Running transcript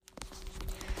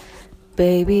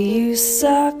Baby, you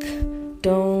suck,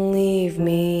 don't leave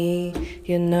me.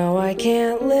 You know I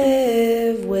can't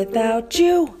live without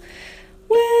you.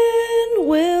 When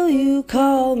will you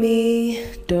call me?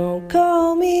 Don't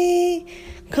call me,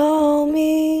 call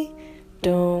me,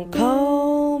 don't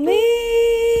call me.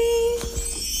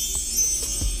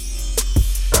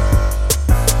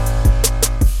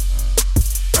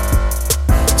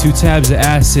 Two tabs of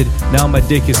acid, now my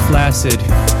dick is flaccid.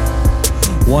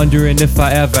 Wondering if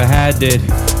I ever had it.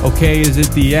 Okay, is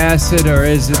it the acid or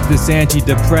is it this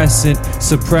antidepressant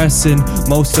suppressing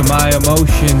most of my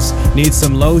emotions? Need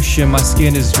some lotion, my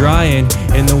skin is drying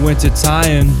in the winter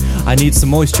time. I need some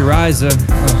moisturizer.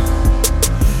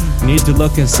 Need to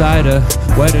look inside her,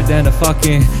 wetter than a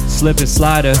fucking slip and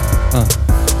slider.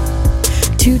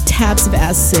 Two tabs of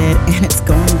acid and it's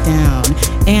going down,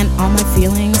 and all my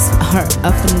feelings are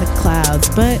up in the clouds.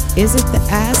 But is it the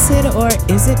acid or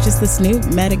is it just this new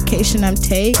medication I'm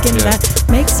taking that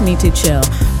makes me too chill,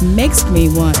 makes me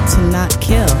want to not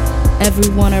kill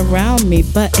everyone around me,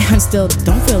 but I still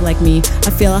don't feel like me.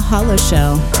 I feel a hollow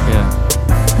shell.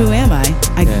 Who am I?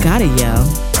 I gotta yell.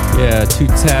 Yeah, 2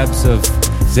 tabs of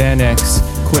Xanax,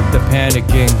 quit the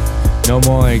panicking. No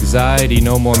more anxiety,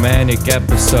 no more manic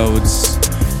episodes.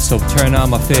 So turn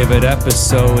on my favorite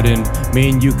episode and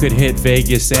me and you could hit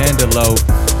Vegas and elope.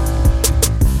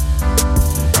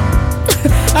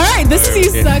 Alright, this is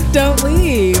You Suck, Don't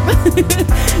Leave.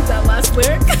 That last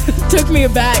lyric took me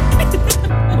aback.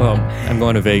 Well, I'm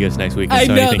going to Vegas next week, so I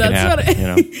know, anything that's can happen, what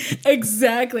you know?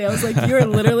 Exactly. I was like, you're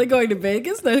literally going to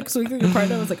Vegas next week with your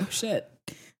partner? I was like, oh shit.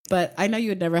 But I know you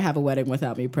would never have a wedding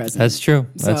without me present. That's true.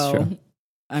 That's true.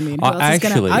 I mean, who else is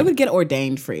actually, I would get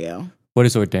ordained for you. What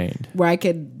is ordained? Where I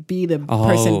could be the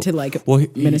person to like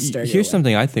minister. Here's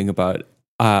something I think about,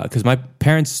 because my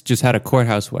parents just had a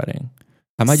courthouse wedding.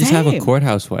 I might just have a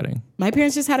courthouse wedding. My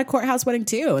parents just had a courthouse wedding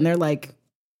too, and they're like,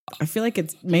 I feel like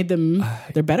it's made them,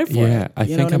 they're better for it. Yeah, I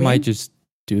think I might just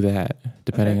do that,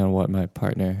 depending on what my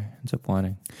partner ends up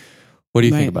wanting. What do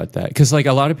you think about that? Because like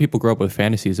a lot of people grow up with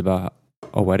fantasies about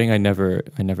a wedding. I never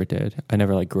did. I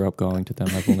never like grew up going to them.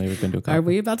 I've only ever been to a couple. Are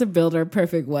we about to build our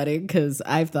perfect wedding? Because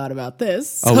I've thought about this.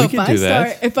 So we can do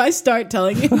that. If I start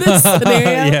telling you this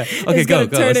scenario, okay, go.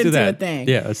 Turn Let's into do that. A thing.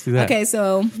 Yeah, let's do that. Okay,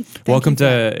 so welcome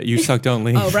to You Suck, Don't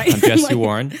Leave. Oh, right. I'm Jesse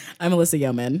Warren. I'm Alyssa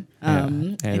Yeoman.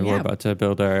 And we're about to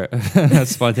build our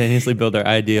spontaneously build our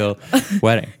ideal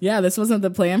wedding. Yeah, this wasn't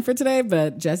the plan for today,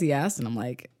 but Jesse asked, and I'm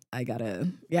like,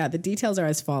 the details are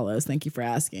as follows. Thank you for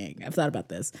asking. I've thought about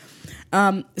this.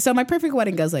 So my perfect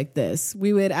wedding goes like this.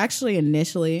 We would actually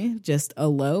initially just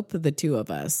elope, the two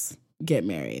of us, get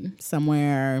married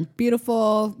somewhere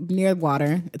beautiful, near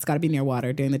water. It's got to be near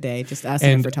water during the day. Just ask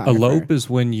a photographer. Elope is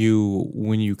when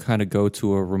you kind of go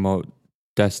to a remote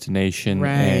destination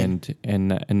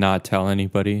and not tell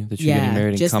anybody that you're getting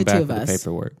married and come back with the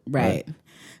paperwork. Right.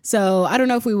 So I don't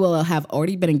know if we will have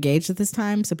already been engaged at this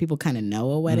time, so people kind of know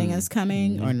a wedding is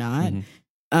coming or not.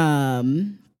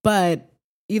 But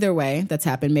either way, that's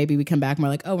happened. Maybe we come back and we're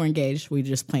like, oh, we're engaged. We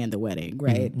just planned the wedding,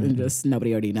 right? And just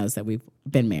nobody already knows that we've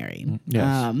been married.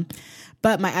 Yes.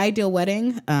 But my ideal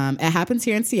wedding, it happens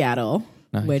here in Seattle,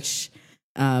 which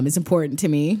is important to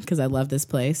me because I love this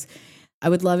place. I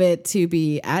would love it to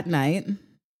be at night.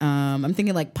 I'm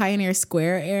thinking like Pioneer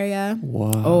Square area,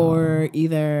 or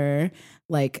either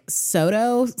like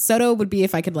Soto. Soto would be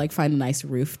if I could like find a nice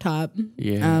rooftop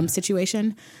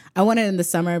situation. I want it in the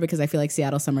summer because I feel like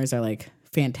Seattle summers are like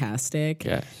fantastic.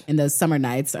 Yes. And those summer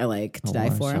nights are like to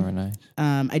die for. Summer nights.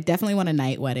 I definitely want a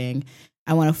night wedding.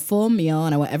 I want a full meal,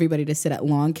 and I want everybody to sit at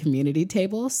long community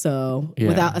tables. So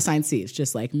without assigned seats,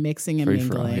 just like mixing and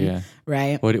mingling.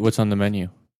 Right. What's on the menu?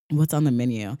 What's on the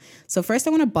menu? So first I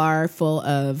want a bar full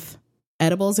of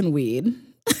edibles and weed.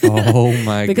 Oh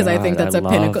my god. Because I think that's a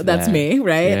pinnacle. That's me,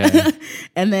 right? Yeah.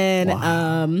 And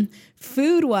then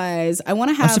food wise, I want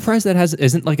to have. I'm surprised that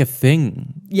isn't like a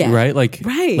thing. Yeah. Right? Like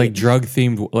drug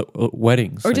themed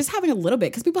weddings. Or just having a little bit,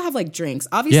 because people have like drinks.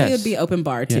 Obviously it would be open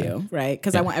bar too, right?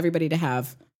 Because I want everybody to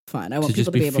have fun. I want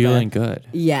people to be able feeling good.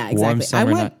 Yeah, exactly. I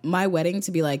want night. my wedding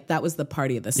to be like, that was the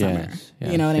party of the summer.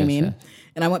 You know what I mean? Yes.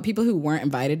 And I want people who weren't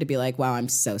invited to be like, wow, I'm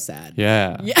so sad.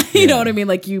 Yeah. You know what I mean?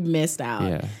 Like, you missed out.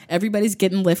 Yeah. Everybody's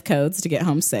getting lift codes to get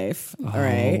home safe. All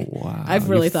right. Wow. I've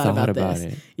really thought about this.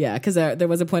 It. Yeah, because there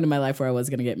was a point in my life where I was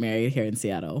going to get married here in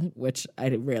Seattle, which I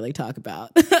rarely talk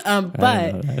about.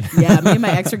 But me and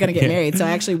my ex were going to get married. So I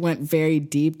actually went very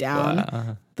deep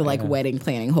down the wedding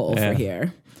planning hole for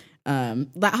here.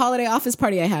 That holiday office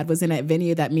party I had was in a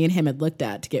venue that me and him had looked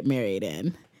at to get married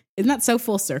in. Isn't that so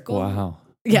full circle? Wow.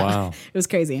 Yeah, It was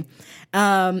crazy.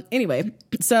 Anyway,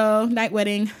 so night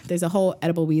wedding, there's a whole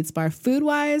edible weeds bar. Food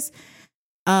wise,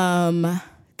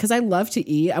 Because I love to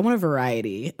eat. I want a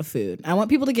variety of food. I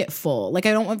want people to get full. Like,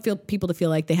 I don't want people to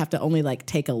feel like they have to only like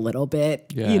take a little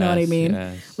bit. You know what I mean?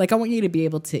 Yes. Like, I want you to be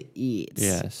able to eat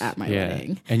at my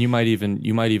wedding. And you might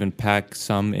even pack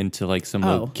some into like some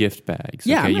little gift bags.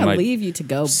 Yeah, okay? I'm you gonna might leave you to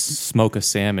go smoke a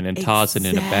salmon and toss it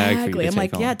in a bag for you to I'm take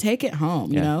like, home. yeah, take it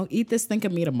home. You know, eat this. Think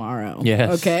of me tomorrow.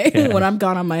 Yes. Okay. Yeah. When I'm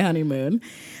gone on my honeymoon.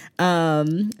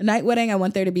 Night wedding. I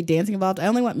want there to be dancing involved. I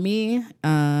only want me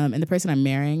and the person I'm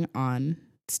marrying on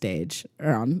stage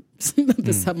or on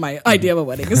this. My idea of a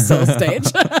wedding is still stage.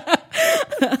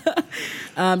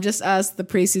 Just us, the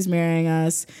priest who's marrying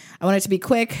us. I want it to be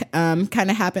quick, kind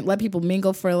of happen, let people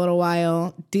mingle for a little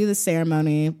while, do the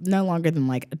ceremony, no longer than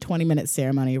like a 20-minute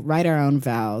ceremony, write our own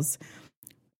vows.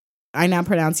 I now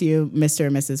pronounce you Mr. or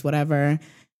Mrs. whatever.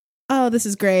 Oh, this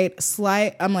is great.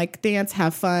 I'm like, dance,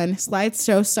 have fun.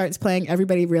 Slideshow starts playing.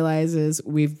 Everybody realizes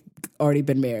we've already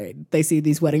been married. They see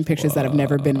these wedding pictures that have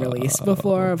never been released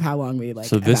before of how long we like.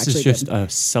 So this is just been. a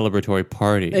celebratory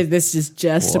party. This is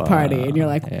just a party, and you're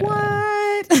like, what?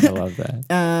 I love that.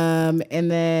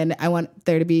 And then I want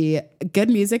there to be good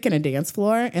music and a dance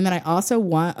floor, and then I also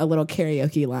want a little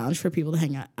karaoke lounge for people to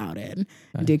hang out in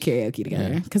and do karaoke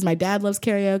together. Because my dad loves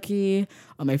karaoke,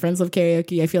 all my friends love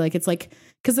karaoke. I feel like it's like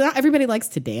because not everybody likes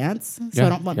to dance, so I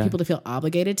don't want people to feel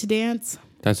obligated to dance.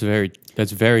 That's very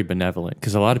benevolent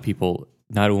because a lot of people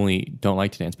not only don't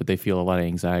like to dance, but they feel a lot of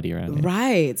anxiety around it.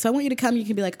 Right. So I want you to come. You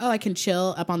can be like, oh, I can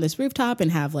chill up on this rooftop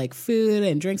and have like food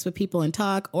and drinks with people and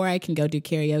talk, or I can go do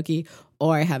karaoke,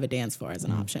 or I have a dance floor as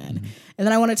an option. And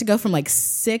then I want it to go from like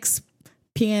 7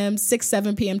 p.m.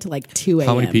 to like 2 a.m.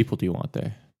 How many people do you want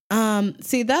there?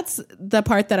 See, that's the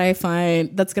part that I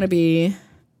find that's going to be,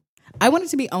 I want it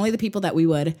to be only the people that we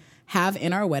would have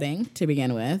in our wedding to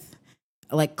begin with.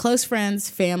 Like close friends,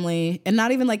 family, and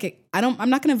not even like I'm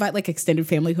not going to invite like extended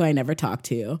family who I never talk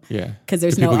to. Yeah, because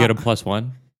there's do people get a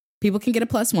 +1. People can get a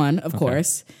 +1, of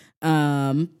course.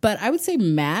 But I would say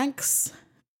max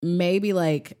maybe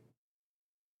like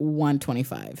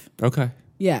 125. Okay.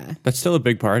 Yeah, that's still a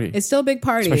big party. It's still a big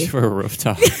party, especially for a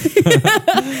rooftop.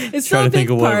 It's still a big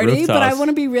party, but I want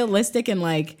to be realistic and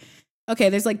like, okay,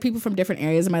 there's like people from different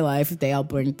areas of my life. They all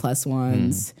bring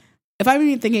 +1s. If I'm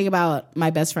even thinking about my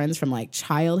best friends from like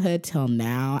childhood till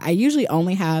now, I usually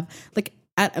only have like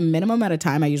at a minimum at a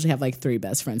time, I usually have like 3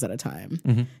 best friends at a time.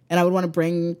 And I would want to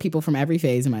bring people from every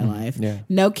phase of my life. Yeah.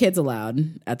 No kids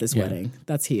allowed at this wedding.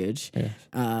 That's huge. Yeah.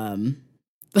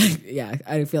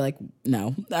 I feel like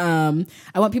no.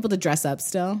 I want people to dress up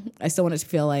still. I still want it to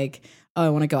feel like, oh, I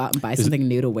want to go out and buy something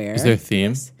new to wear. Is there a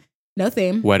theme? No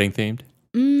theme. Wedding themed?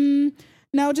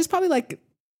 No, just probably like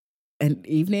an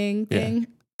evening thing.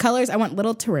 Colors, I want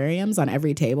little terrariums on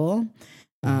every table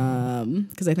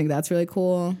because I think that's really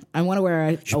cool. I want to wear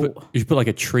you should put like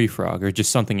a tree frog or just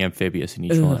something amphibious in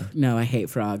each one. No, I hate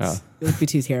frogs. It would be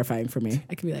too terrifying for me.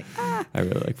 I could be like, ah. I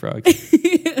really like frogs.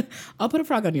 I'll put a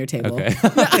frog on your table. Okay.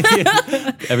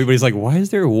 Everybody's like, why is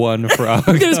there one frog?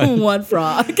 There's one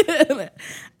frog.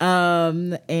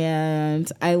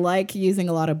 And I like using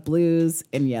a lot of blues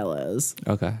and yellows.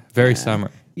 Okay. Very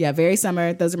summer. Yeah, very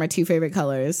summer. Those are my 2 favorite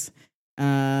colors.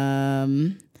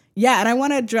 Yeah, and I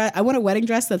want a wedding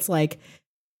dress that's like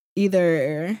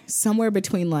either somewhere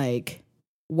between like,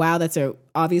 wow, that's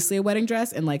obviously a wedding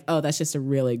dress, and like, oh, that's just a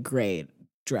really great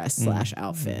dress /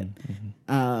 outfit.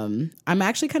 I'm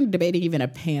actually kind of debating even a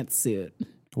pantsuit.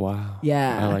 Wow.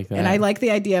 Yeah. I like that. And I like the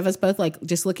idea of us both like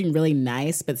just looking really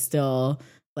nice, but still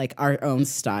like our own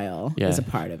style is a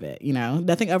part of it, you know?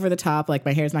 Nothing over the top. Like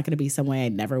my hair's not going to be some way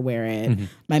I'd never wear it.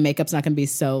 My makeup's not going to be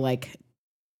so like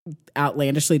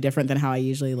outlandishly different than how I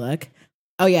usually look.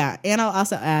 Oh yeah, and I'll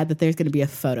also add that there's going to be a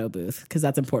photo booth because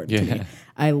that's important to me.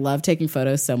 I love taking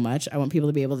photos so much. I want people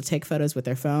to be able to take photos with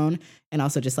their phone and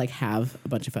also just like have a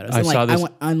bunch of photos. I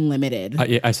want unlimited.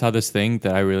 I saw this thing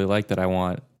that I really like that I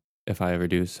want if I ever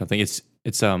do something. It's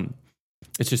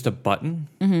just a button,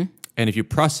 and if you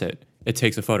press it, it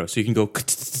takes a photo. So you can go.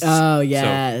 Oh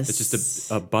yes, so it's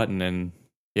just a button, and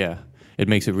it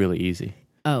makes it really easy.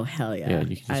 Oh, hell yeah. Yeah,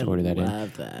 you can just order that in. I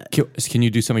love that. Can you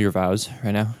do some of your vows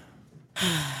right now?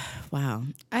 Wow.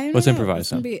 Let's improvise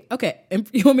some. Okay.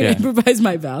 You want me to improvise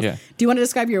my vows? Yeah. Do you want to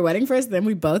describe your wedding first, then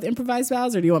we both improvise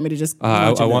vows, or do you want me to just...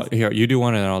 I want here. You do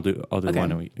one, and then I'll do okay.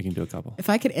 one, and we can do a couple. If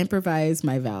I could improvise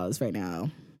my vows right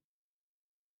now,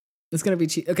 it's going to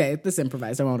be... Okay, this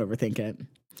improvised. I won't overthink it.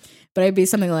 But it'd be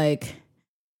something like...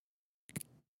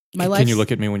 Can you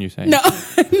look at me when you say? No,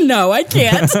 no, I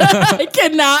can't. I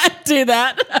cannot do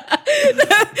that.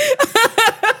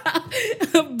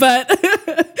 But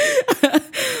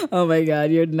oh my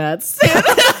God, you're nuts.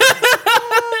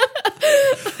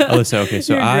 Alyssa, okay,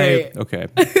 so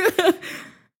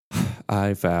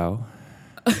I vow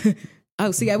Oh,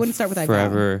 see, I wouldn't start with I vow.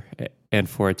 forever and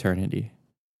for eternity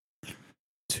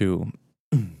to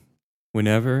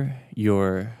whenever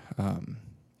you're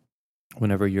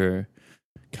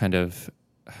kind of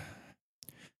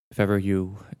if ever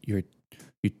you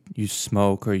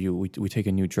smoke or we take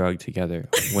a new drug together,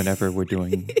 whenever we're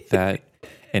doing that,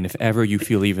 and if ever you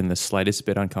feel even the slightest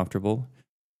bit uncomfortable,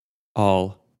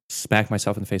 I'll smack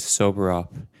myself in the face, sober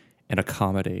up, and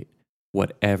accommodate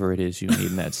whatever it is you need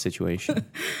in that situation.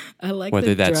 I like Whether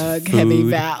the that's drug food, heavy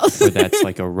vows. or that's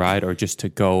like a ride, or just to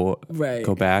go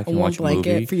back and watch a movie.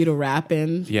 Blanket for you to wrap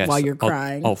in while you're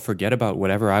crying. I'll forget about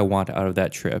whatever I want out of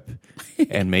that trip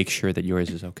and make sure that yours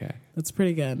is okay. That's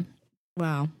pretty good.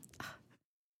 Wow.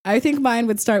 I think mine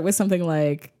would start with something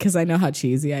like, because I know how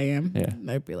cheesy I am. Yeah.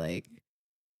 I'd be like,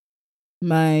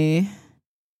 I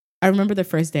remember the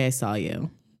first day I saw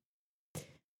you.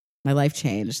 My life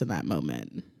changed in that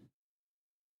moment.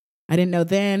 I didn't know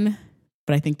then,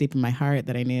 but I think deep in my heart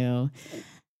that I knew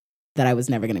that I was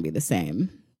never going to be the same.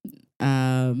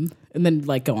 And then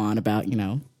like go on about,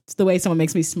 it's the way someone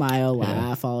makes me smile,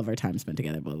 laugh, all of our time spent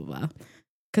together, blah, blah, blah.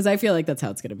 Because I feel like that's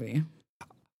how it's going to be.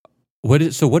 What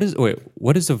is a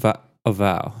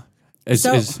vow?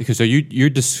 Because you're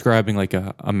describing like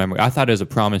a memory. I thought it was a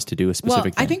promise to do a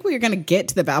specific thing. I think we were going to get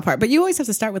to the vow part, but you always have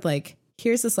to start with like,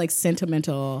 here's this like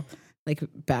sentimental like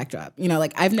backdrop.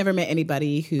 Like I've never met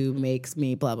anybody who makes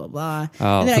me blah, blah, blah.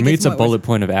 Oh, for me, it's a bullet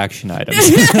point of action items.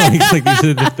 like these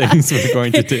are the things we're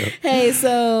going to do. Hey,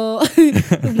 so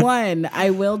 1, I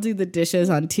will do the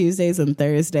dishes on Tuesdays and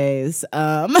Thursdays.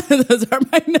 Those are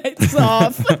my nights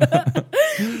off.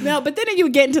 No, but then you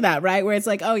would get into that, right? Where it's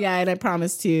like, oh yeah, and I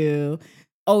promise to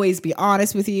always be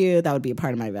honest with you. That would be a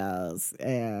part of my vows.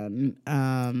 And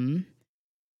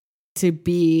to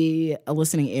be a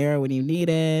listening ear when you need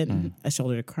it, a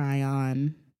shoulder to cry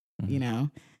on,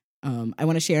 I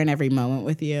want to share in every moment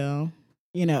with you,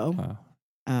 Wow.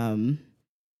 and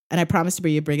I promise to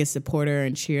be your biggest supporter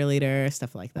and cheerleader,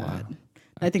 stuff like that. Wow.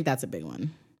 I think that's a big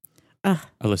one.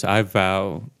 Alyssa, I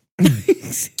vow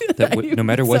that no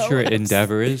matter what your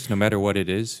endeavor is, no matter what it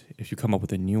is, if you come up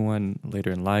with a new one later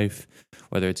in life,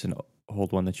 whether it's an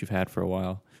old one that you've had for a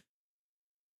while,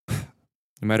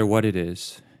 no matter what it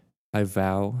is, I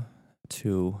vow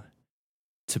to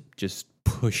just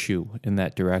push you in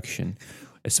that direction.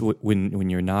 So when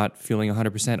you're not feeling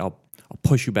 100%, I'll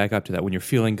push you back up to that. When you're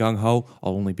feeling gung-ho,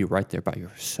 I'll only be right there by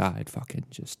your side, fucking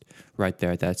just right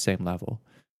there at that same level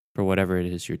for whatever it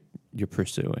is you're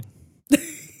pursuing.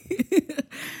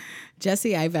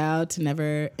 Jesse, I vow to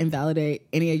never invalidate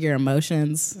any of your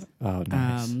emotions. Oh,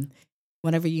 nice.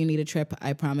 Whenever you need a trip,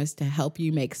 I promise to help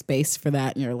you make space for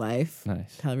that in your life.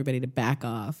 Nice. Tell everybody to back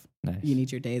off. Nice. You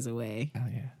need your days away. Oh,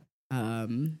 yeah.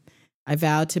 I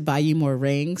vow to buy you more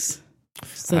rings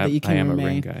so that you can remain. I am remain. a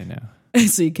ring guy now.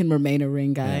 So you can remain a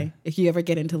ring guy. Yeah. If you ever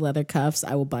get into leather cuffs,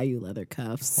 I will buy you leather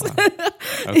cuffs. Wow.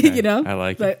 Okay. I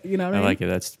like but, it. You know what I mean? like it.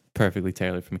 That's perfectly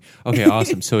tailored for me. Okay,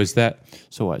 awesome. So is that,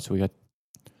 so what? So we got,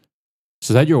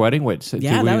 so is that your wedding? Wait. So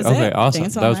yeah, that was okay, it. Awesome.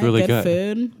 Dance That was all really night, good.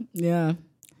 Food. Yeah.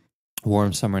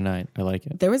 Warm summer night. I like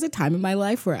it. There was a time in my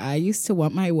life where I used to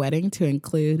want my wedding to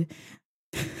include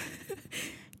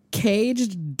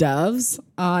caged doves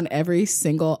on every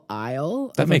single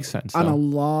aisle. That makes sense. On though. a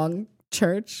long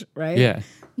church, right? Yeah.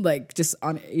 Like just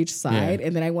on each side. Yeah.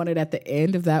 And then I wanted at the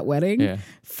end of that wedding Yeah.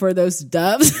 for those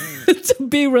doves to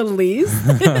be released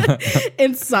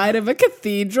inside of a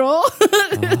cathedral.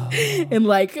 And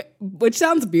like, which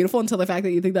sounds beautiful until the fact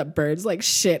that you think that birds like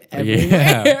shit everywhere.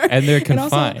 Yeah. And they're And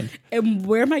also, confined. and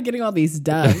where am I getting all these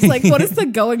doves? Like, what is the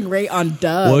going rate on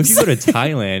doves? Well, if you go to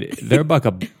Thailand, they're about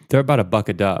 $1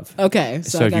 a dove. Okay,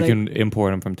 So if you can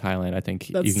import them from Thailand, I think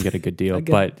you That's can get a good deal. a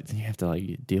good- But you have to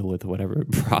like deal with whatever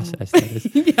process that is.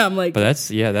 yeah, I'm like, But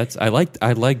that's I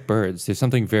like birds. There's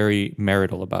something very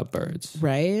marital about birds.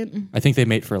 right? I think they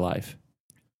mate for life.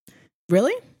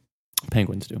 Really?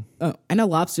 Penguins do. Oh, I know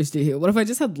lobsters do. What if I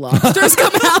just had lobsters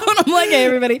come out? I'm like, hey,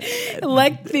 everybody,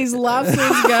 let these lobsters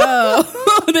go.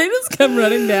 They just come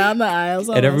running down the aisles.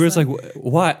 And everyone's like,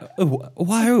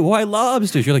 why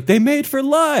lobsters? You're like, they mate for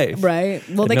life. right?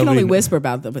 Well, And they can only nobody- whisper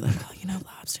about them, but like, oh,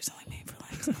 lobsters only made for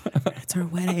life. It's our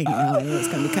wedding. It's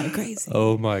gonna be kind of crazy.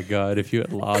 Oh my God. If you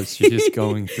had lobsters just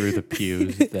going through the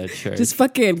pews at that church. Just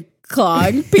fucking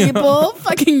clawing people,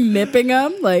 fucking nipping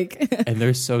them, like, And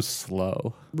they're so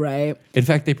slow. right? In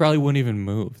fact, they probably wouldn't even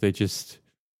move. They just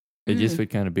would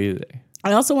kind of be there.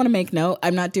 I also want to make note,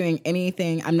 I'm not doing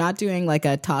anything. I'm not doing like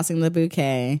a tossing the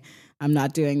bouquet. I'm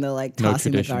not doing the like No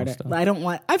tossing the traditional garter.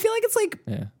 stuff. I feel like it's like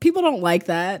Yeah. people don't like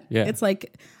that. Yeah. It's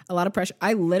like a lot of pressure.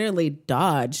 I literally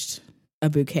dodged a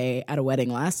bouquet at a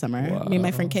wedding last summer. Wow. Me and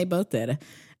my friend Kay both did.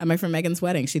 At my friend Megan's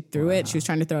wedding, she threw it. She was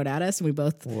trying to throw it at us, and we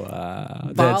both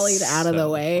volleyed out of the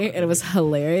way, and it was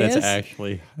hilarious. That's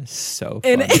actually so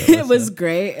and funny. it was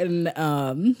great.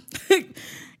 And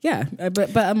yeah,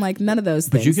 but I'm like, none of those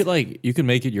things. But you could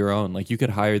make it your own. Like you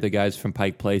could hire the guys from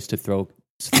Pike Place to throw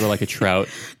like a trout.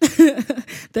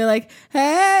 They're like,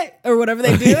 hey, or whatever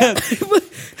they do.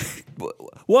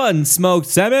 One smoked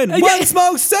salmon. One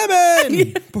smoked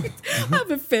salmon. I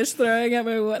have a fish throwing at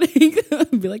my wedding.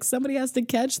 Be like, somebody has to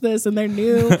catch this in their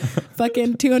new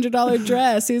fucking $200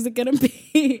 dress. Who's it gonna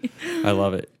be? I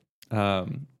love it.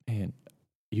 And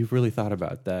you've really thought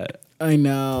about that. I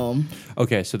know.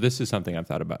 Okay, so this is something I've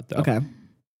thought about though. Okay.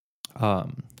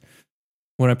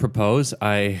 When I propose,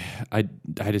 I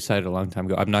decided a long time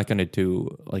ago I'm not going to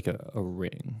do like a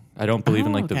ring. I don't believe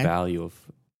in like the value of,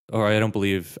 or I don't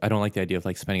like the idea of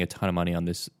like spending a ton of money on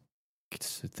this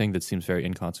thing that seems very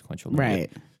inconsequential.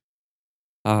 Right.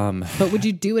 But would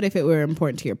you do it if it were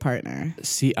important to your partner?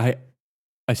 See, I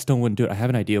still wouldn't do it. I have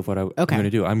an idea of what I'm going to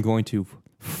do. I'm going to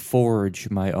forge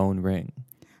my own ring.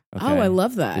 Okay? Oh, I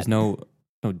love that. There's no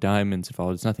diamonds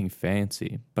involved. It's nothing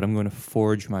fancy, but I'm going to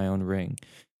forge my own ring.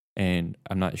 And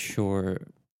I'm not sure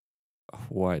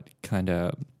what kind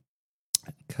of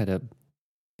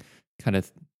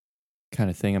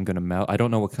thing I'm going to melt. I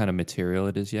don't know what kind of material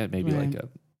it is yet. Maybe like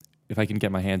if I can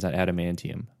get my hands on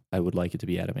adamantium, I would like it to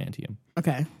be adamantium.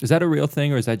 Okay. Is that a real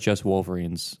thing or is that just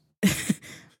Wolverine's?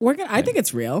 I think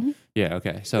it's real. Yeah,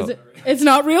 okay. So it's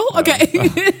not real? Okay.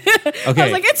 Okay. I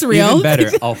was like, it's real. Even better.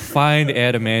 I'll find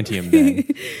adamantium then.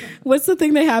 What's the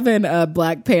thing they have in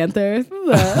Black Panther?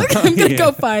 I'm going to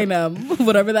go find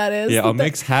whatever that is. Yeah, I'll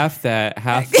mix half that,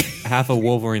 half of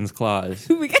Wolverine's claws.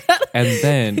 And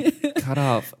then cut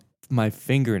off my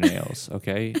fingernails,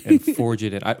 okay? And forge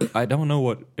it in. I don't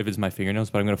know if it's my fingernails,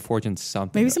 but I'm going to forge in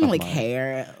something. Maybe something like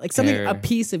hair. Like something, a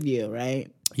piece of you,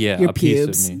 right? Yeah, your a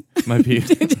pubes. piece of me. My pubes.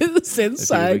 Just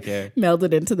inside,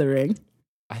 melded into the ring.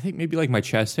 I think maybe like my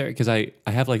chest hair, because I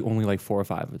have like only like 4 or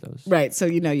 5 of those. Right, so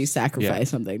you sacrifice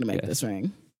something to make this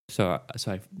ring. So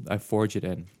I forge it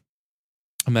in.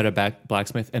 I'm at a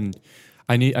blacksmith, and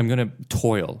I'm gonna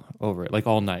toil over it like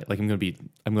all night. Like I'm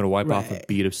gonna wipe off a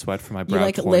bead of sweat from my brow. You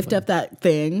like lift up that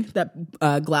thing,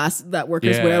 that glass that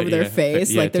workers wear over their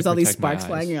face. Like there's all these sparks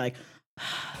flying. And you're like,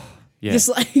 just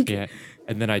like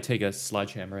and then I take a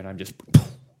sledgehammer and I'm just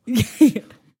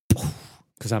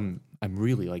because I'm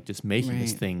really like just making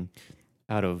this thing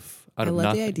out of I love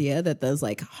nothing. the idea that those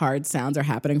like hard sounds are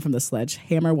happening from the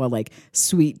sledgehammer while like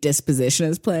Sweet Disposition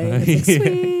is playing. It's like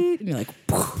sweet, and you're like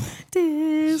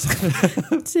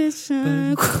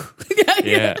disposition.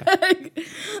 Yeah.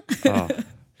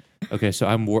 Okay, so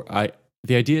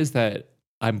the idea is that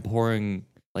I'm pouring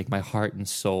like my heart and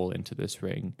soul into this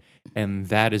ring, and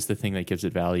that is the thing that gives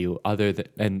it value, other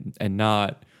than and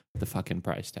not the fucking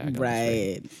price tag.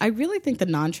 Right. I really think the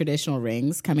non-traditional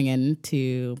rings coming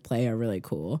into play are really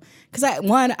cool. Because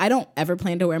I don't ever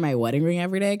plan to wear my wedding ring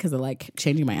every day because I like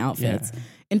changing my outfits. Yeah.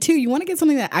 And 2, you want to get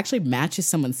something that actually matches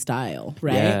someone's style,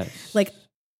 right? Yes. Like,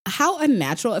 how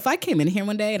unnatural. If I came in here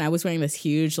one day and I was wearing this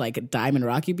huge like diamond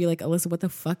rock, you'd be like, Alyssa, what the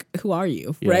fuck? Who are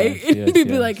you? Right? You'd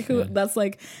be like, who? That's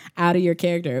like out of your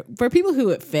character. For people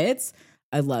who it fits,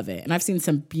 I love it. And I've seen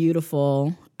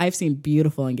beautiful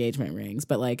engagement rings,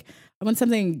 but like I want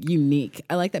something unique.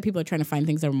 I like that people are trying to find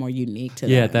things that are more unique to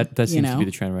them. Yeah, that seems to be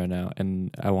the trend right now,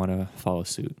 and I want to follow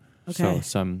suit. Okay.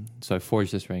 So I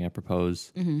forged this ring. I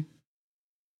propose. Mm-hmm.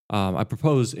 I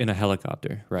propose in a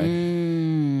helicopter,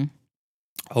 right?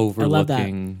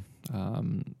 Overlooking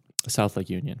South Lake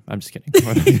Union. I'm just kidding.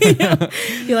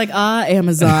 You're like,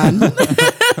 Amazon.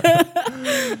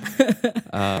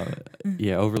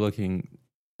 Overlooking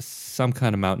some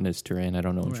kind of mountainous terrain. I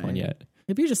don't know which one yet.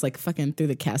 Maybe you're just like fucking through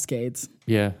the Cascades.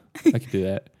 Yeah, I could do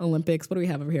that. Olympics. What do we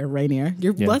have over here? Rainier.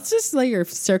 Let's just say you're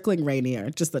circling Rainier,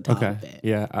 just the top of it.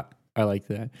 Yeah, I like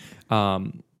that.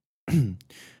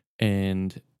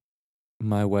 And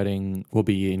my wedding will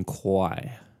be in Kauai.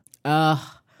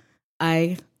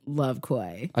 I love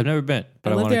Kauai. I've never been,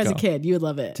 but I lived want to there go. as a kid. You would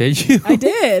love it. Did you? I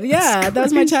did. Yeah, that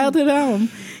was my childhood home.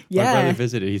 Yeah, my brother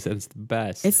visited. He said it's the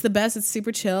best. It's the best. It's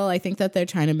super chill. I think that they're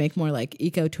trying to make more like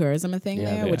ecotourism a thing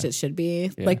there, which it should be.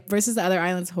 Yeah. Like versus the other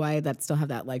islands, Hawaii, that still have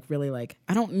that like really like.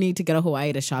 I don't need to go to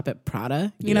Hawaii to shop at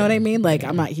Prada. You know what I mean? Like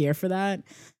I'm not here for that.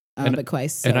 But Kauai.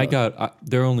 And I got.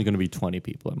 There are only going to be 20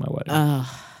 people at my wedding.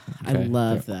 I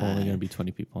love that. Only going to be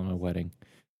 20 people at my wedding,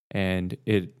 and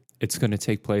it's going to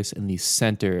take place in the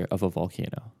center of a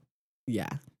volcano. Yeah.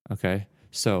 Okay.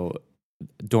 So,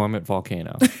 dormant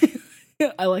volcano.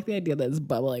 I like the idea that it's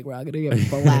bubbling. We're all going to get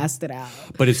blasted out.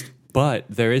 But But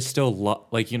there is still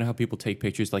like, you know how people take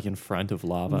pictures like in front of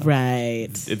lava? Right.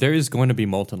 There is going to be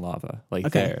molten lava like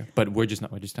Okay. there, but we're just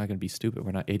not going to be stupid.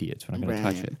 We're not idiots. We're not going to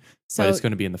touch it. So but it's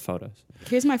going to be in the photos.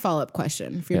 here's my follow-up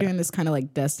question. If you're Yeah. doing this kind of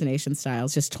like destination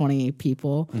styles, just 20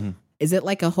 people, Mm-hmm. is it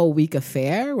like a whole week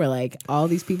affair where like all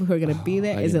these people who are going to be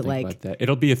there? I Is didn't it think like about that.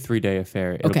 It'll be a 3-day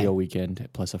affair. It'll Okay. be a weekend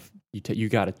plus you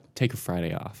got to take a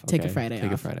Friday off. take a okay? Friday Take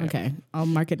off? a Friday Okay. I'll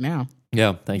mark it now. off.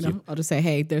 Yeah, thank you. I'll just say,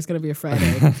 hey, there's going to be a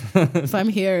Friday. If I'm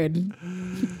here in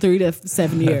 3 to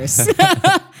 7 years. 3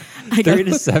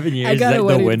 to 7 years, I is got that a the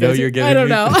wedding window visit. you're giving I don't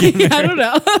me? know. I don't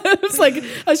know. It's like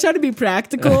I was trying to be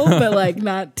practical, but like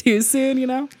not too soon, you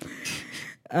know?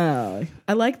 Oh,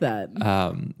 I like that.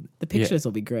 The pictures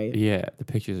will be great. Yeah, the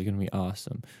pictures are going to be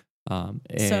awesome. And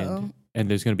So-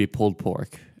 there's going to be pulled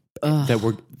pork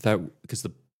because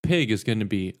the pig is going to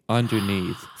be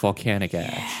underneath volcanic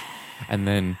ash, and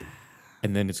then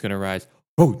it's going to rise.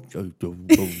 And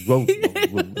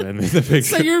then the pig.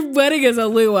 So your wedding is a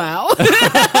luau.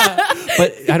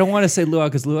 But I don't want to say luau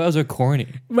because luau's are corny.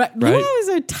 Right. Right? Luau's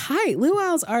are tight.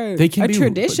 Luau's are They can a be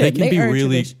tradition. They can be are a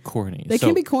really tradition. corny. They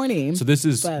can be corny. So this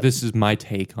is but- my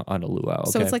take on a luau.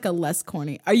 So okay? it's like a less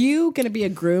corny. Are you going to be a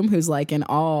groom who's like in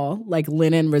all like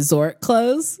linen resort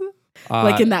clothes?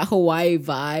 Like in that Hawaii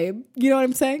vibe? You know what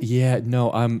I'm saying? Yeah,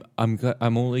 no, I'm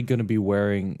only gonna be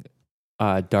wearing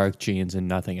dark jeans and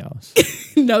nothing else.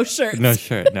 No shirts. No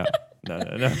shirt, no.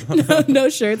 No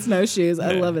shirts, no shoes.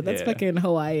 I love it. That's Yeah. fucking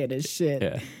Hawaiian as shit.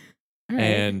 Yeah. All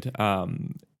right.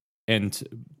 And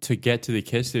to get to the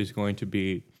kiss, there's going to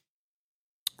be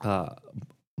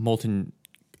molten,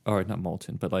 or not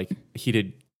molten, but like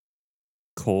heated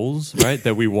coals, right?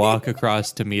 That we walk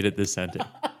across to meet at the center.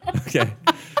 Okay,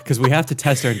 because we have to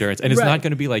test our endurance, and it's Right. not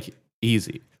going to be like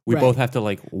easy. We Right. both have to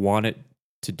like want it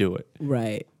to do it.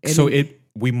 Right. So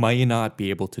we might not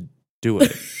be able to do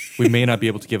it. We may not be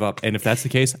able to give up. And if that's the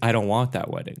case, I don't want that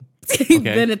wedding. Okay?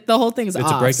 then the whole thing's It's a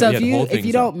off. breakup. So Yeah, the whole if you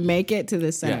thing's don't off. make it to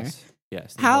the center,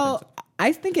 Yes. the whole how thing's-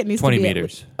 I think it needs 20 to be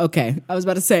meters. Okay, I was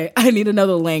about to say I need to know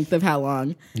the length of how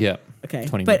long. Yeah. Okay,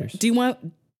 20 but meters.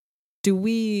 do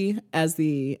we as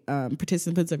the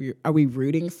participants are we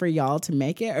rooting for y'all to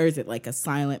make it, or is it like a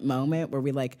silent moment where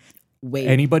we like wait?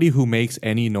 Anybody who makes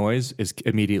any noise is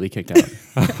immediately kicked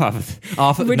out.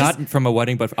 off We're not just- from a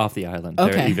wedding, but off the island. They're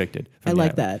Okay. evicted. I from the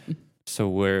like island. that. So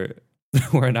we're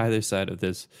on either side of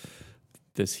this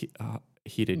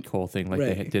heated coal thing, like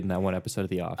they Right. did in that one episode of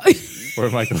The Office, where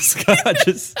Michael Scott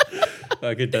just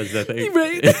fucking does that thing.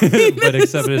 Right. But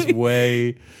except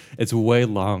it's way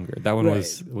longer. That one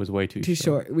Right. was way too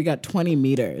short. We got 20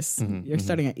 meters. Mm-hmm, You're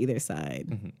starting at either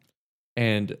side.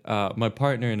 And my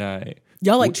partner and I,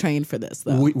 Y'all like trained for this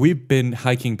though. we've been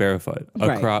hiking barefoot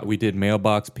Right. across. We did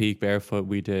Mailbox Peak barefoot.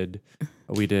 We did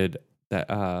that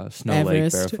Snow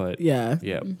Everest, Lake barefoot. yeah.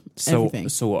 Yeah. So Everything.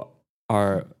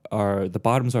 our the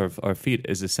bottoms of our feet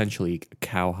is essentially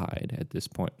cowhide at this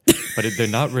point, but they're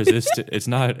not resistant. It's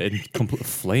not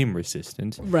flame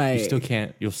resistant. Right. You still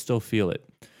can't. You'll still feel it.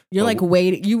 You're But like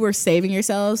waiting. You were saving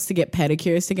yourselves to get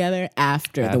pedicures together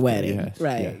after the After, wedding, yes,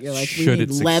 right? yeah. You're like, Should we it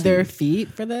need leather succeed.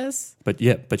 feet for this, But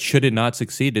should it not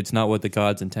succeed, it's not what the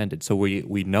gods intended. So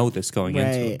we know this going into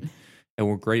right? it, and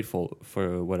we're grateful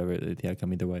for whatever the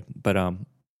outcome either way. But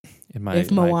in my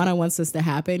If Moana wants this to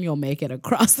happen, you'll make it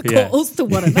across the Yeah. coals to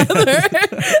one another.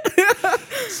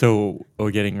 so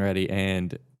we're getting ready,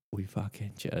 and we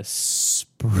fucking just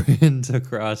sprint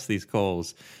across these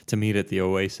coals to meet at the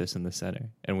oasis in the center,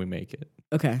 and we make it.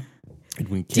 Okay. And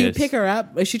we kiss. Do you pick her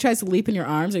up? If she tries to leap in your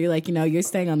arms, are you like, you're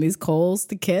staying on these coals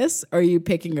to kiss, or are you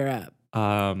picking her up?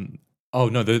 Oh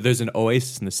no, there's an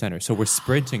oasis in the center, so we're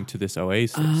sprinting to this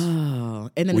oasis. Oh,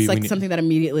 and then We- it's like we need- something that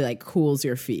immediately like cools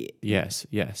your feet. Yes.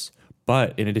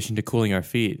 But in addition to cooling our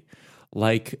feet,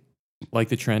 like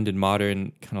the trend in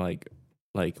modern kind of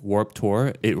like Warped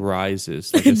Tour, it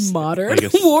rises like In modern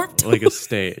Warped like a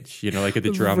stage, like at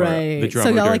the drummer. Right. The drummer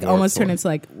So y'all during like Warped almost Tour. turn into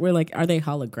like we're like, are they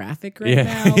holographic right Yeah,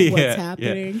 now? What's yeah,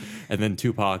 happening? yeah. And then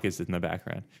Tupac is in the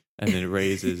background, and then it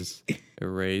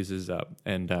raises up,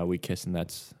 and we kiss, and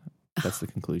that's the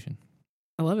conclusion.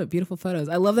 I love it. Beautiful photos.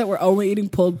 I love that we're only eating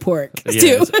pulled pork Yeah,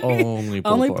 too. it's only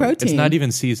pulled Only pork. protein. It's not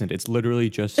even seasoned. It's literally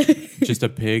just a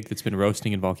pig that's been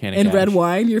roasting in volcanic And ash. red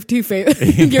wine, your two favorite,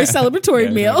 your celebratory Yeah,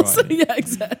 red meals. wine. Yeah,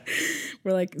 exactly.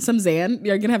 We're like some Zan.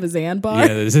 You're gonna have a Zan bar. Yeah,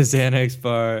 there's a Xanax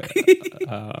bar.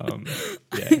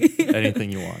 Yeah,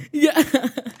 anything you want. Yeah.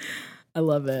 I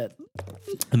love it.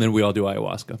 And then we all do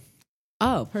ayahuasca.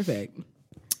 Oh, perfect.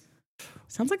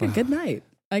 Sounds like a good night.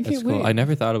 I That's can't cool. wait. I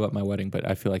never thought about my wedding, but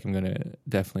I feel like I'm going to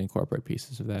definitely incorporate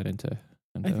pieces of that into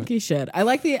And, I think you should.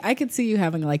 I could see you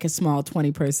having like a small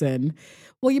 20-person.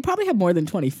 Well, you probably have more than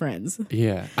 20 friends.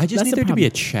 yeah. I just That's need the there to be a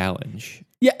problem. challenge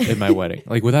Yeah. at my wedding.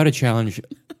 Like without a challenge,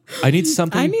 I need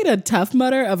something. I need a Tough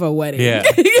Mudder of a wedding. Yeah.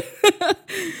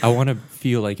 I want to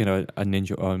feel like, a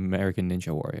ninja, American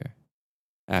Ninja Warrior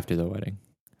after the wedding.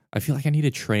 I feel like I need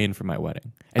to train for my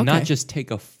wedding and not Okay. just take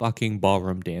a fucking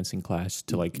ballroom dancing class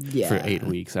to for 8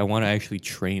 weeks. I want to actually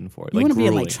train for it. You Like want to be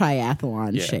in grueling. like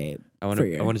triathlon Yeah. shape. I want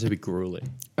it to be grueling.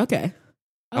 Okay.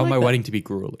 I want like my that. wedding to be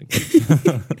grueling.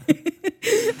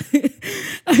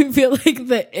 I feel like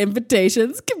the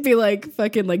invitations can be like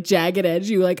fucking like jagged edge.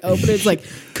 You like open it, it's like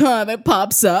come, it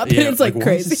pops up, and it's like why is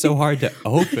crazy. it so hard to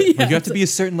open? Yeah, Like, you have to be a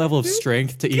certain level of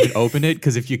strength to even open it.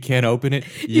 Because if you can't open it,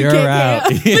 you're can't out.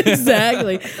 get out.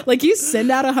 Exactly. Like you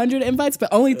send out 100 invites, but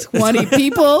only 20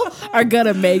 people are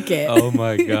gonna make it. Oh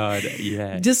my god!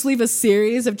 Yeah. Just leave a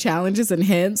series of challenges and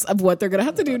hints of what they're gonna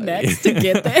have to do next to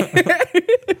get there.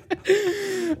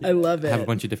 I love have a it.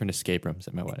 bunch of different escape rooms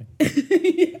at my wedding.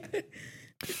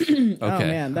 Okay. Oh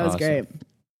man, that was awesome.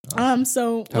 great.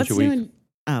 So How's what's your week? new?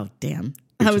 Oh damn,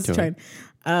 What I you was doing?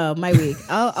 trying. My week.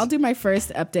 I'll do my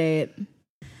first update.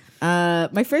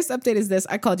 My first update is this.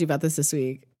 I called you about this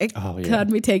week. It Oh, yeah. caught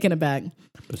me taken aback.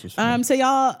 This was fun. So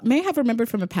y'all may have remembered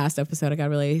from a past episode, I got a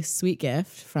really sweet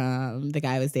gift from the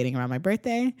guy I was dating around my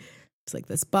birthday. It's like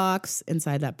this box.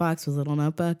 Inside that box was a little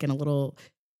notebook and a little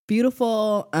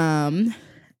beautiful, a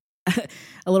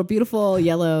little beautiful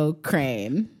yellow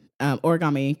crane,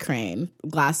 origami crane,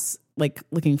 glass like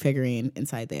looking figurine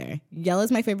inside there. Yellow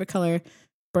is my favorite color.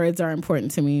 Birds are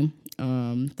important to me.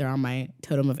 They're on my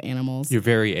totem of animals. You're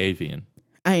very avian.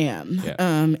 I am.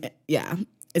 Yeah. Yeah.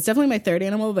 It's definitely my third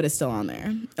animal, but it's still on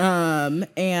there.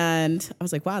 And I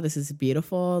was like, wow, this is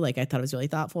beautiful. Like, I thought it was really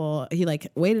thoughtful. He like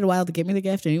waited a while to give me the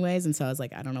gift anyways. And so I was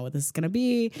like, I don't know what this is going to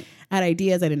be. I had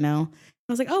ideas. I didn't know.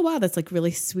 I was like, oh, wow, that's like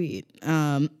really sweet.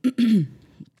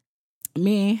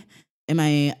 Me and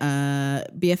my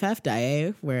BFF,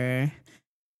 Dae,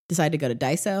 decided to go to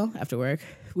Daiso after work.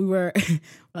 We were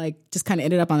like, just kind of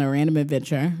ended up on a random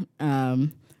adventure.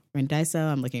 We're in Daiso.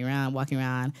 I'm looking around, walking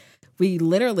around. We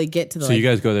literally get to the. So you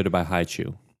guys go there to buy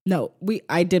haichu. No,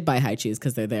 I did buy high cheese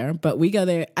because they're there, but we go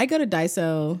there. I go to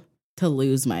Daiso to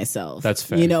lose myself. That's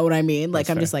fair. You know what I mean? Like,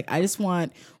 That's I'm fair. just like, I just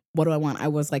want, what do I want? I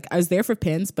was there for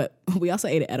pins, but we also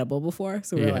ate an edible before.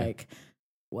 So we were Yeah. like,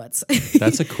 what's.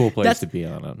 That's a cool place to be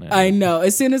on now. I know.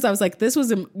 As soon as I was like,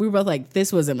 we were both like,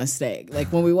 this was a mistake.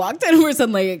 Like when we walked in, we were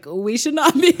suddenly like, we should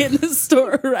not be in the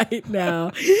store right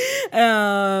now.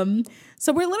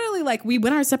 So we're literally like, we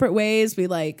went our separate ways. We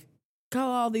like go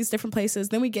all these different places.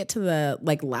 Then we get to the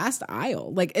like last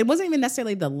aisle. Like it wasn't even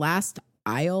necessarily the last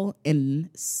aisle in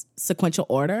sequential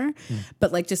order,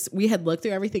 but like just we had looked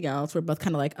through everything else. We're both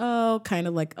kind of like, oh, kind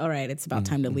of like, all right, it's about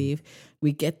time to leave.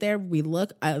 We get there,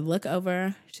 I look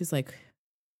over. She's like,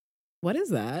 what is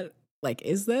that? Like,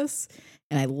 is this?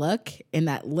 And I look, and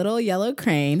that little yellow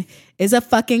crane is a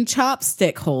fucking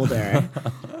chopstick holder.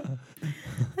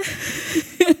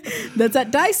 That's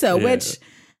at Daiso, Yeah. which,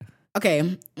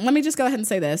 okay, let me just go ahead and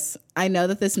say this. I know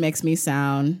that this makes me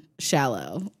sound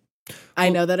shallow. I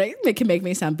know that it can make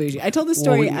me sound bougie. I told this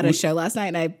story at a show last night,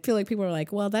 and I feel like people were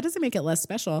like, well, that doesn't make it less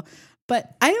special.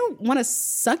 But I don't want to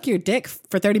suck your dick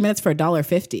for 30 minutes for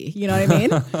 $1.50. You know what I mean?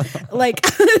 Like,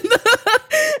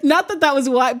 not that was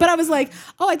why, but I was like,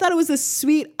 oh, I thought it was a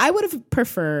sweet. I would have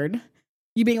preferred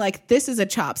you being like, this is a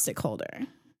chopstick holder.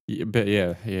 Yeah, but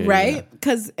yeah, Right?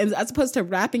 Because as opposed to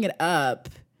wrapping it up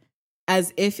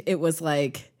as if it was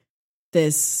like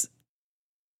this.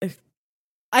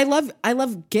 I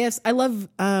love gifts. I love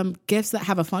gifts that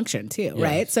have a function too, Yes,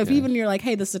 right? So if yeah. even you're like,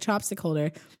 hey, this is a chopstick holder.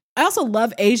 I also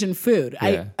love Asian food.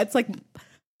 Yeah. It's like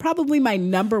probably my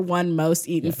number one most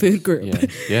eaten food group.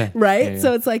 Yeah. Right? Yeah.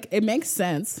 So it's like it makes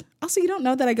sense. Also, you don't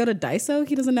know that I go to Daiso.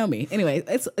 He doesn't know me. Anyway,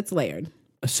 it's layered.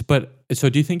 So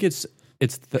do you think it's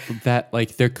that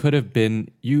like there could have been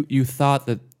you thought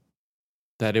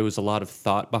that it was a lot of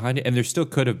thought behind it, and there still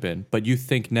could have been, but you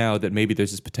think now that maybe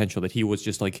there's this potential that he was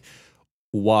just like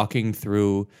walking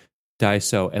through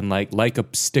Daiso and like a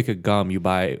stick of gum you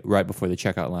buy right before the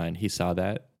checkout line, he saw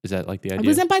that? Is that like the idea? I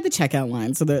wasn't by the checkout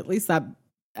line, so at least that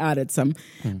added some.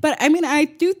 But I mean, I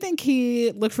do think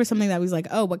he looked for something that was like,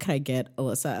 oh, what could I get,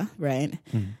 Alyssa? Right?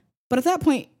 But at that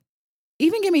point,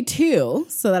 even give me two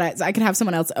so that I could have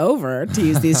someone else over to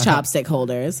use these chopstick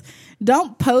holders.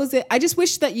 Don't pose it. I just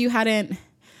wish that you hadn't.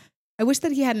 I wish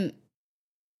that he hadn't.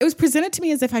 It was presented to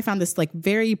me as if I found this like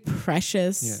very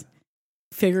precious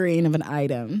figurine of an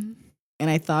item, and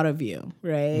I thought of you,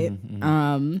 right?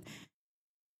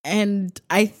 And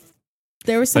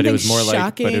there was something but it was more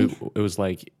shocking. like, but it was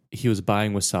like he was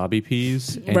buying wasabi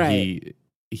peas, and Right.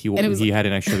 he had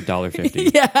an extra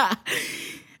 $1.50. Yeah.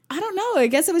 I don't know. I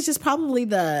guess it was just probably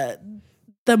the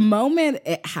moment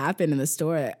it happened in the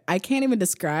store. I can't even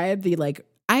describe the like.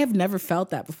 I have never felt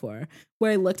that before.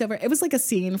 Where I looked over, it was like a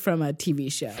scene from a TV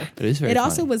show. It is very. It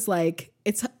also was like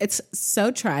it's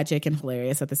so tragic and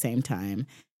hilarious at the same time.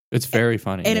 It's very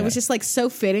funny, and it was just like so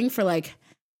fitting for like.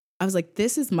 I was like,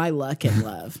 this is my luck in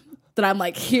love that I'm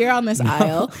like here on this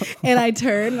aisle, and I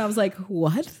turned and I was like,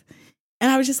 what? And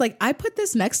I was just like, I put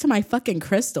this next to my fucking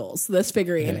crystals, this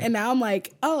figurine. And now I'm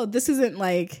like, oh, this isn't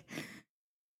like,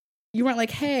 you weren't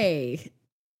like, hey,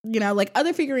 you know, like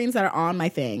other figurines that are on my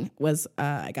thing was,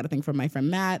 I got a thing from my friend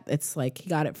Matt. It's like,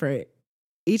 he got it for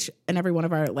each and every one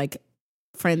of our like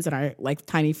friends in our like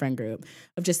tiny friend group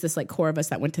of just this like core of us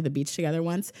that went to the beach together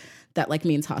once that like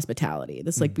means hospitality.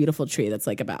 This like beautiful tree that's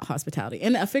like about hospitality.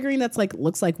 And a figurine that's like,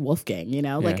 looks like Wolfgang, you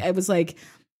know, like I was like,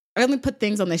 I only put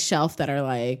things on this shelf that are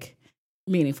like,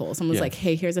 meaningful. Someone's like,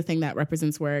 hey, here's a thing that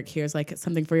represents work. Here's like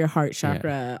something for your heart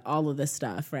chakra, all of this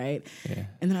stuff, right? Yeah.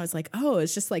 And then I was like, oh,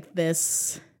 it's just like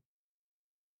this.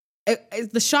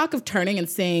 The shock of turning and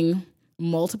seeing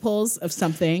multiples of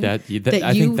something that you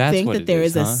think that there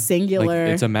is a singular.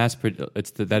 Like it's a mass.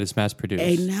 That is mass produced.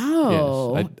 I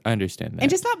know. Yes, I understand that. And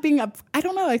just not being up. I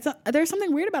don't know. There's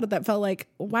something weird about it that felt like,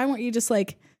 why weren't you just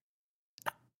like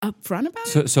upfront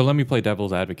about it? So let me play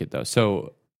devil's advocate though.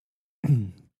 So.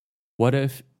 What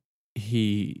if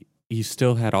he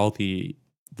still had all the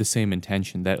same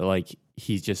intention that like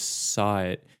he just saw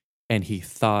it and he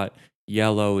thought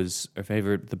yellow is her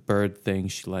favorite, the bird thing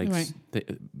she likes,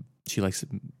 she likes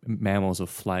mammals of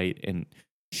flight, and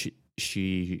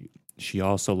she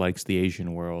also likes the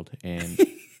Asian world, and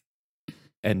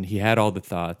and he had all the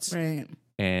thoughts, right?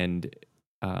 And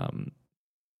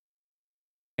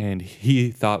he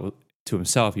thought to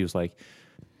himself, he was like,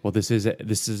 well, this is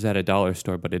at a dollar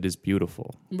store, but it is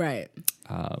beautiful, right?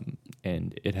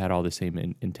 And it had all the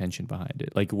same intention behind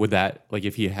it. Like, would that, like,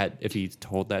 if he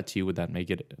told that to you, would that make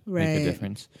a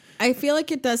difference? I feel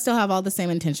like it does still have all the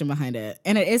same intention behind it,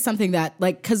 and it is something that,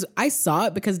 like, because I saw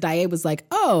it because Daye was like,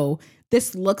 "Oh,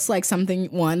 this looks like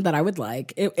one that I would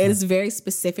like." It is very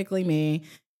specifically me,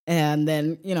 and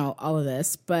then all of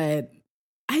this, but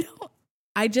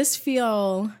I just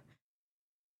feel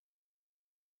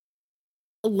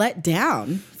let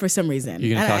down for some reason.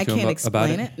 You're gonna talk to him can't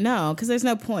explain about it? No, because there's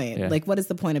no point. Yeah. Like, what is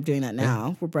the point of doing that now?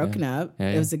 Yeah. We're broken up. Yeah.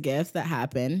 It was a gift that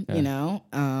happened, and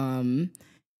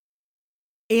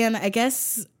I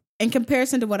guess in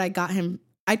comparison to what I got him,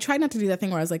 I tried not to do that thing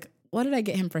where I was like, what did I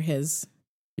get him for his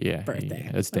birthday?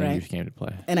 Yeah, that's a dangerous game to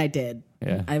play. And I did.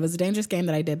 Yeah. It was a dangerous game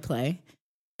that I did play.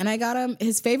 And I got him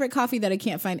his favorite coffee that I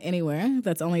can't find anywhere,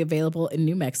 that's only available in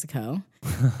New Mexico.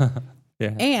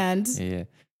 Yeah. And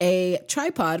a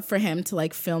tripod for him to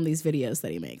like film these videos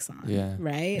that he makes on. Yeah.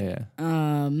 Right? Yeah.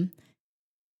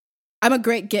 I'm a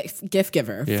great gift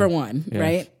giver for one,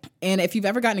 right? And if you've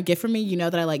ever gotten a gift from me, you know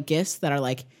that I like gifts that are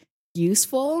like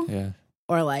useful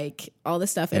or like all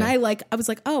this stuff. And I was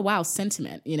like, oh wow,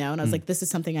 sentiment, and I was like, this is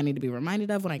something I need to be reminded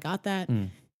of when I got that.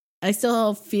 I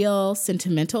still feel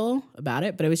sentimental about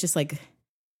it, but it was just like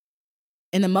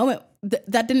in the moment,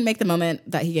 that didn't make the moment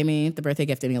that he gave me the birthday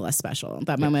gift any less special.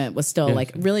 That moment was still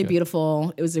like really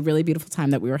beautiful. It was a really beautiful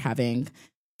time that we were having,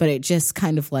 but it just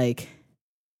kind of like,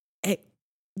 it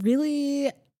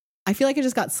really, I feel like I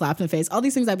just got slapped in the face. All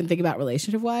these things I've been thinking about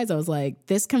relationship wise, I was like,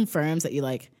 this confirms that you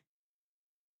like,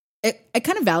 it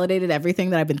kind of validated everything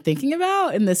that I've been thinking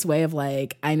about in this way of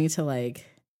like, I need to like,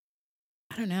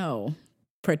 I don't know,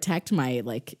 protect my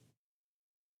like,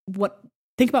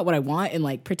 think about what I want and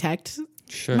like protect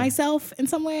myself in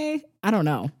some way. I don't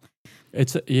know.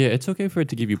 It's okay for it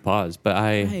to give you pause, but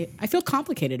I feel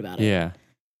complicated about it. Yeah.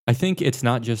 I think it's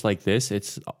not just like this.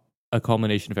 It's a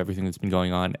culmination of everything that's been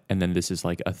going on, and then this is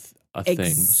like a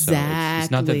thing. So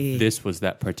it's not that this was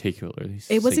that particularly.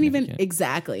 It wasn't even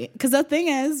exactly, because the thing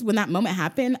is, when that moment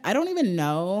happened, I don't even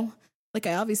know. Like,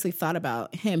 I obviously thought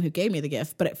about him who gave me the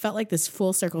gift, but it felt like this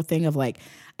full circle thing of like,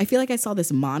 I feel like I saw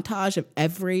this montage of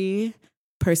every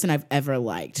person I've ever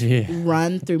liked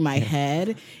run through my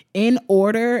head in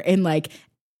order, and like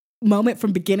moment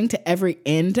from beginning to every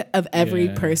end of every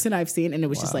person I've seen, and it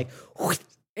was just like,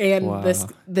 and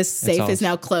this safe is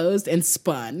now closed and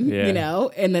spun,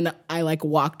 and then I like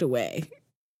walked away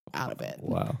out of it.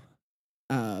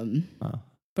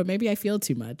 But maybe I feel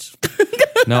too much.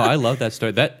 No, I love that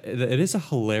story. That it is a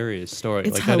hilarious story.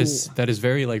 It's like that is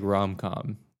very like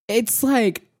rom-com. It's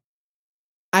like,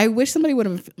 I wish somebody would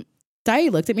have. Daye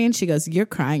looked at me and she goes, "You're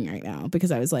crying right now,"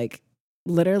 because I was like,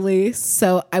 literally.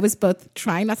 So I was both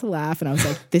trying not to laugh and I was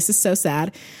like, this is so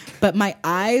sad. But my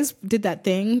eyes did that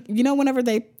thing, whenever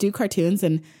they do cartoons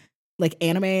and like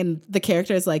anime and the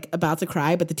character is like about to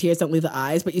cry, but the tears don't leave the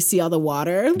eyes, but you see all the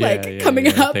water coming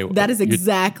up. That is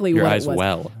exactly your what eyes it was.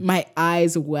 well. My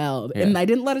eyes welled. And I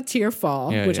didn't let a tear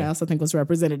fall, which I also think was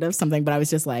representative of something, but I was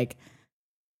just like,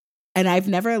 and I've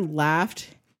never laughed.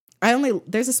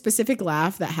 There's a specific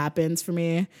laugh that happens for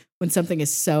me when something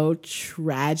is so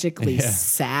tragically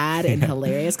sad and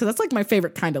hilarious. Cause that's like my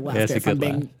favorite kind of laughter, if I'm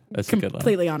being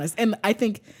completely honest. And I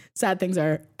think sad things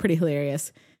are pretty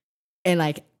hilarious. And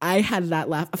like, I had that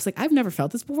laugh. I was like, I've never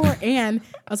felt this before. And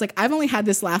I was like, I've only had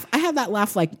this laugh. I have that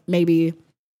laugh like maybe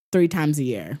 3 times a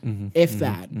year, if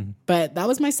that. But that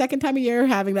was my second time a year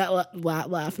having that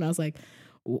laugh. And I was like,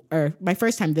 or my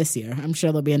first time this year. I'm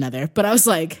sure there'll be another. But I was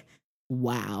like,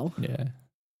 wow. Yeah.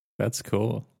 That's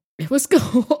cool. It was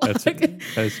cool.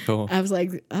 That's cool. I was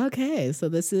like, okay, so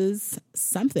this is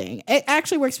something. It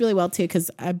actually works really well too, because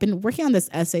I've been working on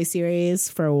this essay series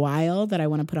for a while that I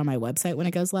want to put on my website when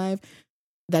it goes live.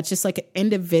 That's just like an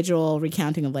individual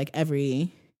recounting of like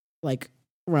every like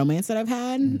romance that I've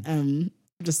had.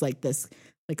 Just like this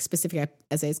like specific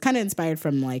essay. It's kind of inspired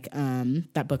from like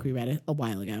that book we read a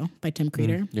while ago by Tim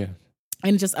Creeder. Yeah.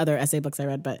 And just other essay books I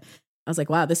read. But I was like,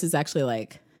 wow, this is actually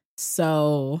like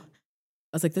so.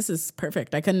 I was like, this is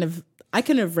perfect. I couldn't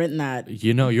have written that.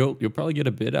 You know, you'll probably get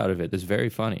a bit out of it. It's very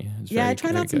funny. I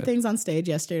tried out some things on stage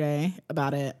yesterday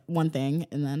about it. One thing,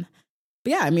 and then,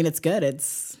 but yeah, I mean, it's good.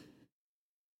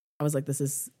 I was like, this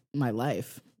is my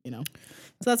life, you know.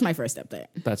 So that's my first update.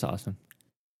 That's awesome.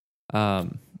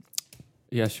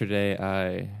 Yesterday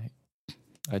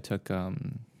I took a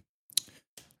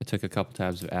couple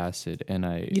tabs of acid, and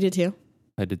You did too?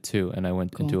 I did too, and I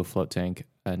went into a float tank.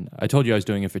 And I told you I was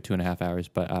doing it for 2.5 hours,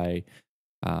 but I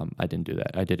didn't do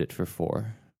that. I did it for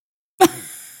 4.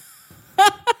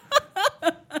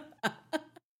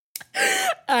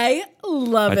 I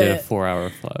love it. I did a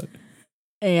 4-hour float.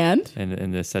 And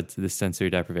in this sensory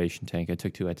deprivation tank, I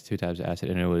took two tabs of acid,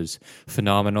 and it was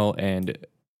phenomenal. And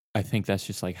I think that's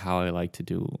just like how I like to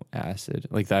do acid.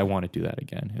 Like I want to do that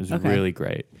again. It was really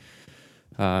great.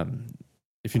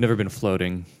 If you've never been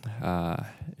floating,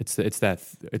 it's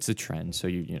a trend. So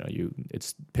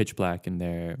it's pitch black in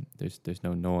there. There's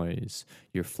no noise.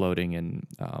 You're floating in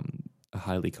a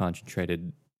highly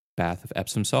concentrated bath of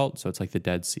Epsom salt. So it's like the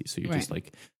Dead Sea. So you're just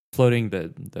like floating.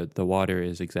 The water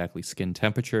is exactly skin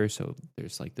temperature. So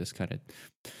there's like this kind of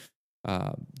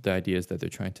the idea is that they're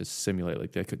trying to simulate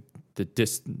like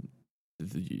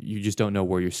you just don't know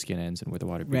where your skin ends and where the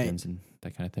water begins and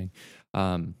that kind of thing.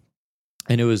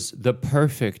 And it was the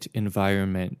perfect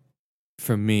environment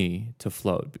for me to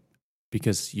float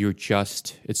because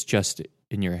it's just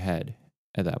in your head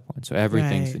at that point. So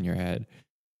everything's in your head.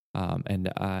 And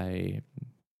I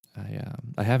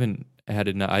haven't had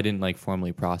it. I didn't like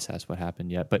formally process what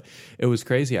happened yet, but it was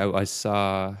crazy. I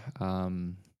saw, I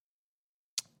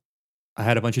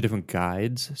had a bunch of different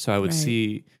guides. So I would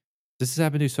see, this has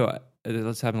happened to, so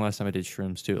this happened last time I did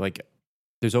shrooms too. Like,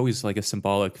 there's always like a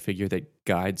symbolic figure that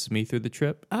guides me through the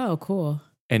trip. Oh, cool.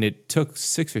 And it took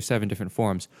 6 or 7 different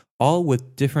forms, all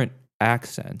with different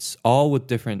accents, all with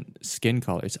different skin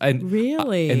colors. And,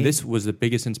 really? And this was the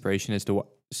biggest inspiration as to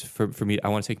for me. I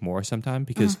want to take more sometime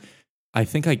because I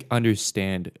think I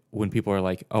understand when people are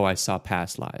like, oh, I saw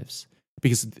past lives.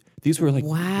 Because these were like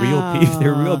real people.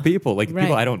 They're real people. Like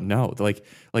people I don't know. Like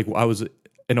I was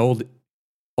an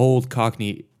old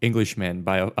Cockney Englishman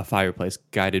by a fireplace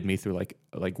guided me through like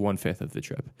 1/5 of the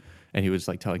trip, and he was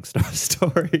like telling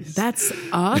stories. That's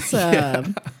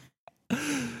awesome.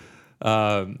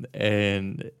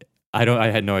 And I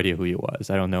had no idea who he was.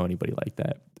 I don't know anybody like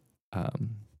that.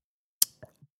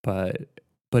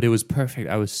 But it was perfect.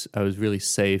 I was really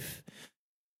safe.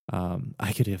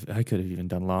 I could have even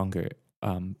done longer.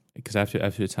 Because after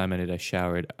the time ended, I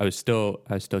showered. I was still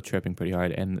tripping pretty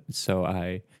hard, and so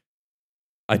I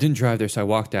didn't drive there, so I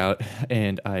walked out,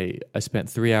 and I spent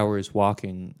 3 hours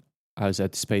walking. I was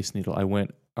at the Space Needle. I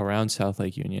went around South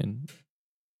Lake Union,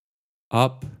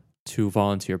 up to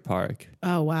Volunteer Park.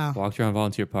 Oh, wow. Walked around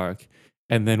Volunteer Park,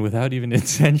 and then without even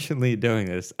intentionally doing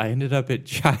this, I ended up at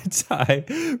Chai Thai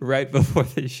right before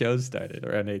the show started,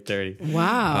 around 8:30.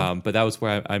 Wow. But that was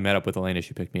where I met up with Elena.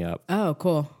 She picked me up. Oh,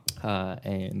 cool.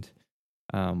 And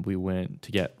we went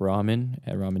to get ramen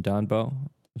at Ramen Danbo.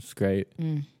 It was great.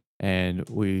 And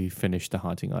we finished The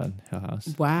Haunting on Hill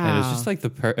House. Wow. And it was just like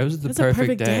the perfect day. It was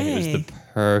the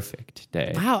perfect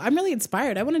day. Wow, I'm really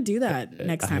inspired. I want to do that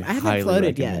next time. I haven't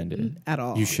floated yet at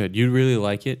all. You should. You'd really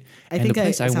like it. I think the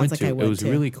place I went to, it was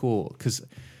really cool because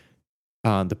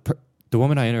the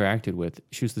woman I interacted with,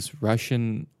 she was this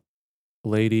Russian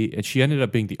lady, and she ended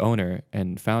up being the owner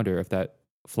and founder of that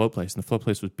float place. And the float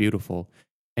place was beautiful.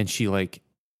 And she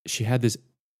had this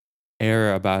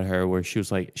air about her where she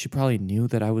was like, she probably knew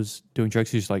that I was doing drugs.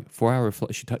 She's like 4 hour.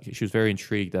 She was very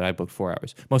intrigued that I booked 4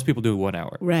 hours. Most people do 1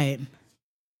 hour. Right.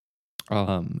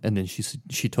 And then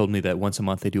she told me that once a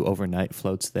month they do overnight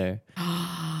floats there.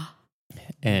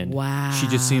 And wow. she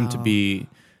just seemed to be.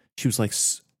 She was like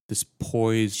this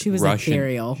poised. She was Russian.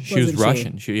 ethereal. She was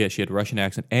Russian. She had a Russian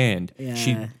accent, and Yeah.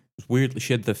 she was weirdly.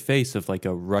 She had the face of like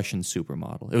a Russian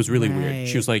supermodel. It was really weird.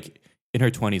 She was like in her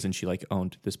 20s, and she like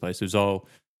owned this place. It was all.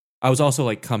 I was also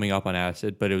like coming up on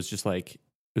acid, but it was just like it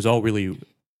was all really,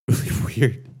 really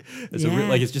weird. It's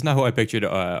it's just not who I pictured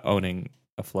owning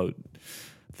a float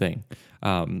thing,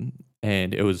 and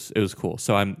it was cool.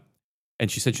 So and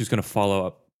she said she was going to follow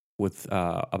up with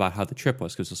about how the trip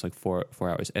was because it's like 4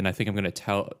 hours, and I think I'm going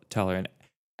to tell her and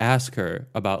ask her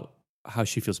about how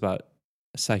she feels about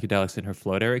psychedelics in her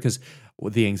float area, because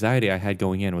the anxiety I had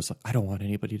going in was like, I don't want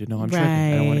anybody to know I'm tripping.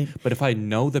 I don't want it. But if I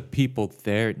know the people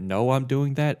there know I'm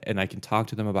doing that, and I can talk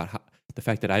to them about the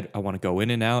fact that I want to go in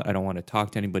and out, I don't want to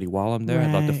talk to anybody while I'm there.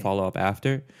 I'd love to follow up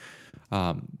after.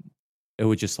 It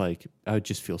would just I would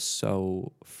just feel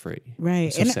so free.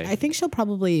 Right. So and safe. I think she'll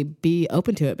probably be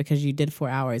open to it because you did 4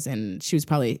 hours, and she was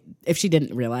probably, if she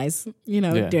didn't realize,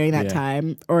 during that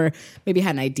time, or maybe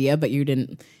had an idea, but you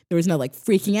didn't, there was no like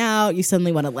freaking out. You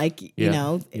suddenly want to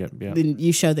then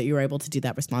you showed that you were able to do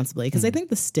that responsibly. Because I think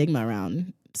the stigma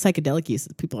around psychedelic use,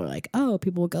 people are like, oh,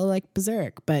 people will go like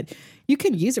berserk, but you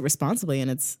can use it responsibly, and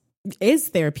is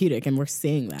therapeutic, and we're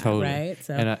seeing that, right?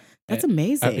 So that's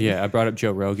amazing. I brought up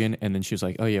Joe Rogan, and then she was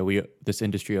like, "Oh yeah, this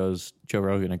industry owes Joe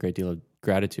Rogan a great deal of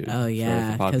gratitude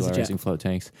for popularizing float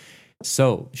tanks."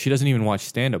 So she doesn't even watch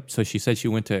stand up. So she said she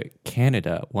went to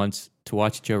Canada once to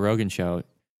watch Joe Rogan show,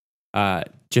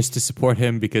 just to support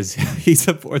him because he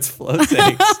supports float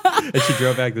tanks. And she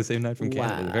drove back the same night from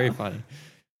Canada. It was very funny.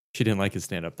 She didn't like his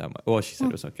stand up that much. Well, she said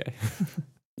it was okay.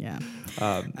 Yeah.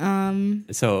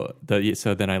 So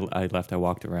then I left. I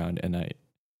walked around, and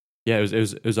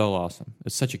it was all awesome. It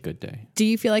was such a good day. Do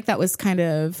you feel like that was kind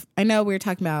of, I know we were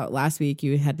talking about last week,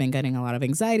 you had been getting a lot of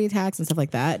anxiety attacks and stuff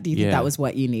like that. Do you think that was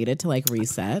what you needed to like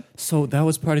reset? So that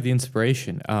was part of the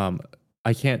inspiration.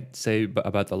 I can't say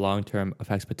about the long-term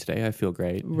effects, but today I feel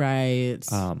great. Right.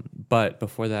 But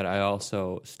before that, I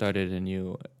also started a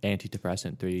new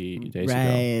antidepressant 3 days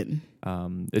ago.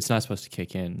 It's not supposed to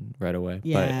kick in right away.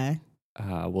 Yeah.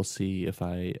 But we'll see if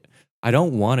I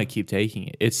don't want to keep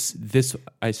taking it.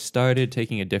 I started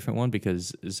taking a different one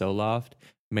because Zoloft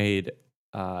made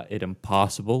it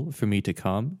impossible for me to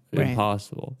come. Right.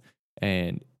 Impossible.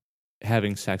 And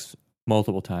having sex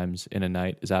multiple times in a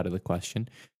night is out of the question.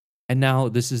 And now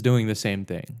this is doing the same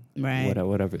thing. Right.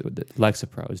 Whatever.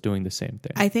 Lexapro is doing the same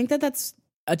thing. I think that's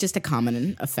just a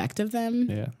common effect of them.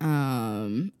 Yeah.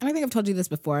 And I think I've told you this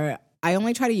before. I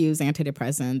only try to use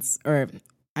antidepressants,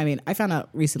 I found out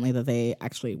recently that they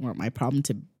actually weren't my problem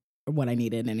or what I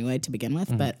needed anyway to begin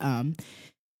with. But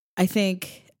I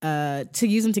think to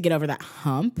use them to get over that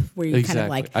hump where you kind of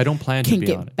like I don't plan can to be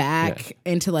get on it. back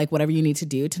into like whatever you need to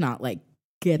do to not like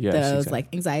get those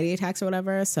like anxiety attacks or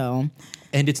whatever. So,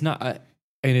 and it's not,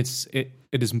 and it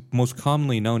is most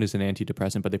commonly known as an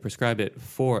antidepressant, but they prescribe it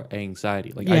for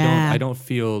anxiety. Like I don't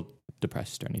feel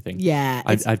depressed or anything. Yeah,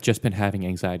 I've just been having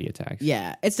anxiety attacks.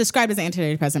 Yeah, it's described as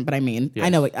antidepressant, but I mean, yes.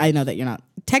 I know that you're not.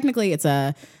 Technically, it's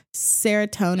a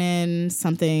serotonin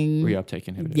something reuptake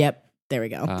inhibitor. Yep. There we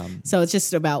go. So it's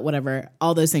just about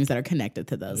all those things that are connected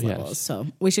to those levels. So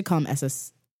we should call them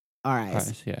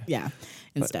SSRIs. Yeah.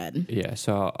 Instead. But,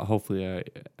 so hopefully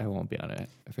I won't be on it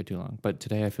for too long. But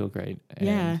today I feel great.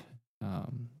 And,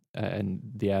 and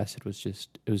the acid was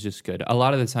just good. A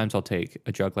lot of the times I'll take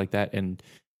a drug like that and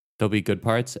there'll be good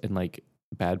parts and like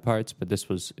bad parts, but it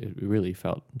really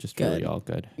felt just good. Really all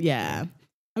good. Yeah.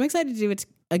 I'm excited to do it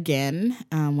again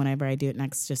whenever I do it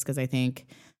next, just because I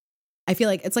feel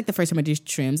like it's like the first time I do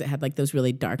shrooms, it had like those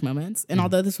really dark moments. And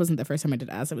although this wasn't the first time I did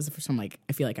acid, it was the first time like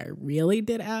I feel like I really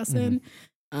did acid.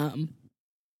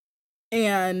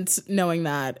 And knowing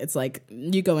that, it's like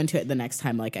you go into it the next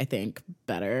time, like I think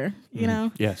better, you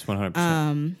know? Yes,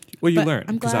 100%. Well, you learn.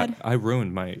 I'm glad. I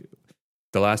ruined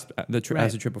the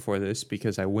acid trip before this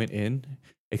because I went in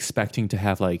expecting to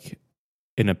have like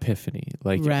an epiphany,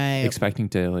 like expecting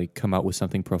to like come out with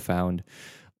something profound.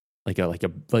 Like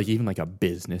even like a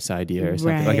business idea or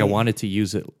something. Like I wanted to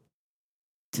use it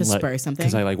to spur something.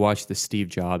 Because I like watched the Steve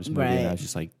Jobs movie and I was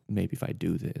just like, maybe if I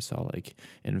do this, I'll like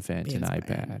invent an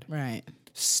iPad. Right.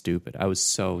 Stupid. I was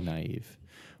so naive.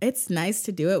 It's nice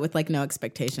to do it with like no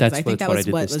expectations. I think that was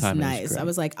what was nice. I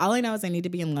was like, all I know is I need to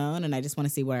be alone and I just want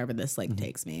to see wherever this like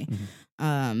takes me.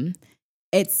 I'm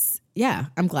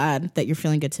glad that you're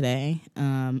feeling good today.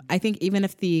 I think even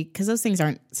if because those things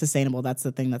aren't sustainable, that's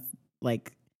the thing that's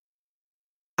like,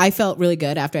 I felt really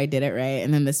good after I did it, right?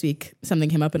 And then this week something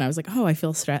came up and I was like, oh, I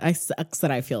feel stressed. I sucks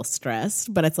that I feel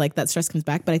stressed, but it's like that stress comes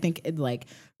back. But I think it like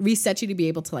resets you to be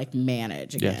able to like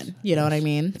manage again. Yes. You know what I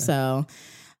mean? Yeah. So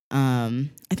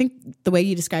I think the way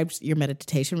you described your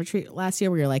meditation retreat last year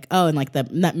where you're like, oh, and like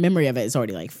that memory of it is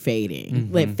already like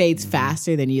fading. Like, it fades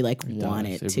faster than you like want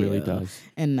it to. It really does.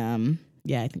 And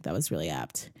yeah, I think that was really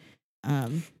apt.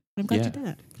 I'm glad Yeah. you did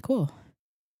that. Cool.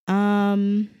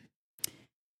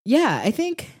 Yeah, I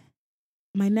think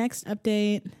my next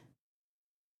update.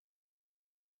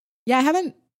 Yeah, I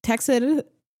haven't texted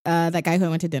that guy who I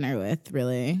went to dinner with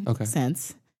really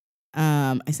since.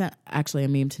 I sent actually a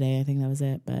meme today. I think that was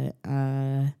it. But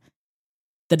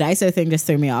the Daiso thing just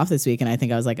threw me off this week, and I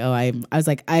think I was like, oh,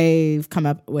 I've come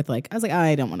up with like, I was like, oh,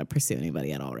 I don't want to pursue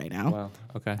anybody at all right now. Wow.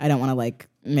 Okay. I don't want to like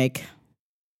make.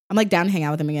 I'm like down to hang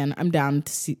out with him again. I'm down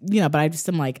to see, but I just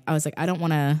am like, I was like, I don't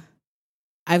want to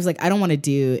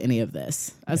do any of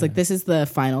this. I was like, this is the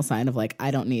final sign of like,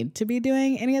 I don't need to be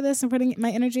doing any of this and putting my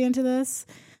energy into this.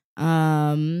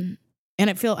 And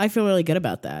I feel really good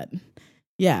about that.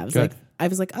 Yeah. I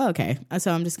was like, oh, okay.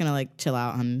 So I'm just going to like chill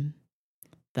out on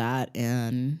that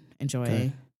and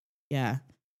enjoy. Yeah.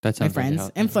 That my sounds friends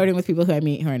like and flirting with people who I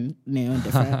meet who are new and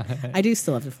different. I do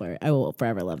still love to flirt. I will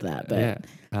forever love that. But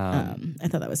I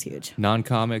thought that was huge.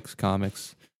 Non-comics,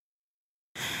 comics.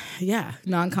 Yeah,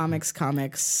 non-comics,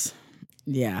 comics.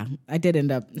 Yeah, I did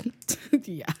end up.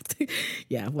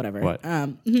 yeah, whatever. What?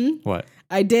 What?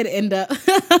 I did end up.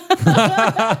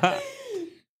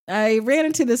 I ran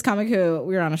into this comic who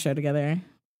we were on a show together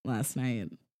last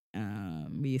night.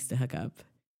 We used to hook up,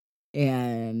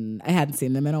 and I hadn't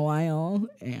seen them in a while,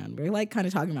 and we were like kind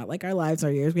of talking about like our lives,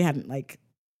 our years. We hadn't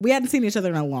seen each other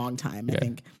in a long time. I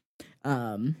think.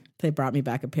 They brought me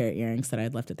back a pair of earrings that I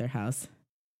had left at their house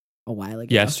a while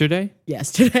ago. Yesterday.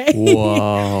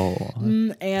 Whoa.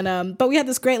 And but we had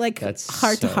this great like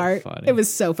heart to heart. Funny. It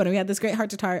was so funny. We had this great heart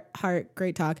to heart,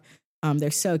 great talk.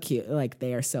 They're so cute. Like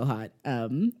they are so hot.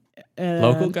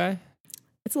 Local guy?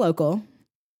 It's a local.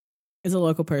 It's a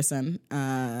local person.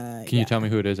 Can you tell me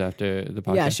who it is after the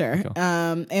podcast? Yeah, sure. Cool.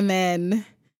 And then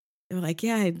they were like,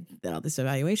 yeah, I did all this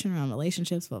evaluation around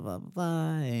relationships, blah, blah, blah,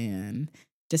 blah. And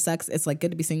just sucks. It's like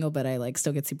good to be single, but I like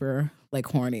still get super like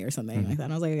horny or something like that.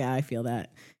 And I was like, yeah, I feel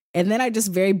that. And then I just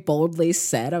very boldly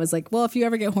said, I was like, well, if you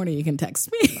ever get horny, you can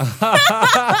text me.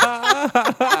 I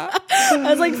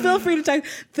was like, feel free to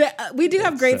text. We do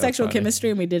have great sexual chemistry,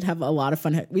 and we did have a lot of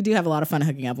fun. We do have a lot of fun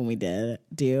hooking up when we do.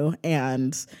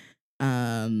 And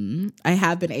I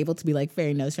have been able to be like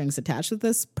very no strings attached with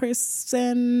this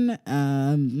person.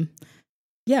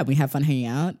 Yeah, we have fun hanging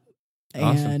out.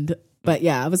 Awesome. But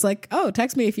yeah, I was like, oh,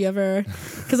 text me if you ever,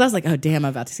 because I was like, oh damn, I'm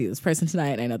about to see this person tonight,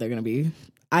 and I know they're gonna be.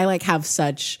 I like have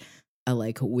such a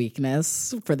like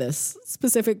weakness for this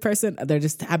specific person. They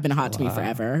just have been hot to me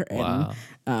forever,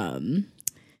 and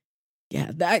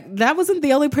yeah, that wasn't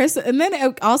the only person. And then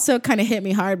it also kind of hit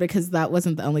me hard because that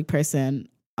wasn't the only person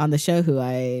on the show who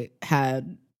I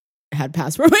had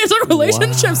past romantic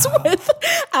relationships with.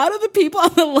 Out of the people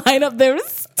on the lineup, there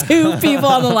was 2 people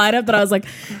on the lineup that I was like,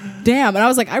 damn. And I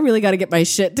was like, I really got to get my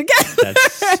shit together.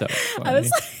 That's so funny. I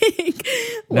was like,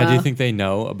 wow. Now, do you think they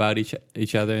know about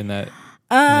each other in that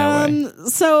way?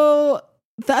 So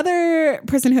the other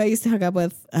person who I used to hook up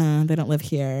with, they don't live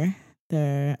here.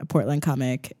 They're a Portland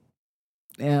comic.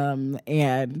 And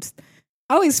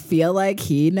I always feel like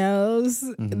he knows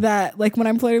that, like, when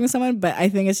I'm flirting with someone, but I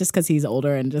think it's just because he's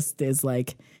older and just is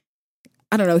like,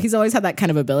 I don't know. He's always had that kind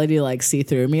of ability to like see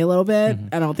through me a little bit.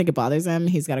 I don't think it bothers him.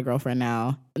 He's got a girlfriend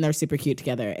now, and they're super cute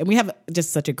together. And we have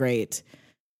just such a great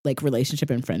like relationship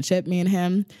and friendship, me and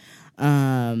him.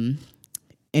 And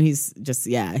he's just,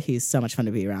 he's so much fun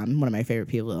to be around. One of my favorite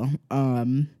people.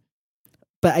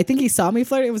 But I think he saw me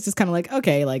flirt. It was just kind of like,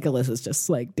 okay, like Alyssa's just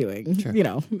like doing, and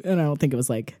I don't think it was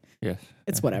like,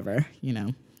 it's whatever,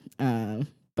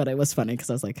 but it was funny because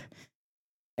I was like,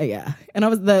 yeah. And I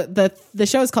was the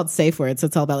show is called Safe Word, so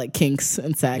it's all about like kinks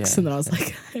and sex. And then I was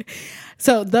like,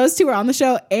 so those 2 were on the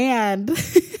show, and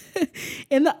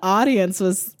in the audience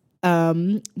was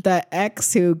the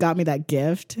ex who got me that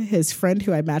gift. His friend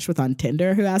who I matched with on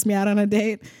Tinder, who asked me out on a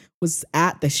date, was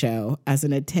at the show as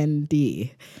an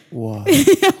attendee. Wow.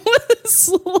 It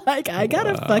was like, I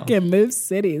gotta fucking move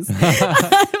cities.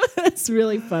 It's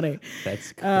really funny.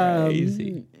 That's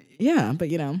crazy. Yeah, but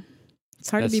it's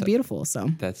hard to be beautiful. So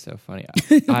that's so funny.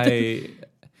 I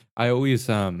always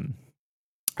I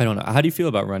don't know. How do you feel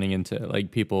about running into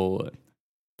like people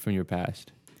from your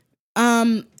past?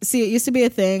 See, it used to be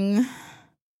a thing.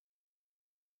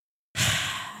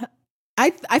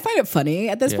 I find it funny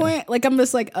at this point. Like I'm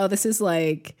just like, oh, this is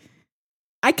like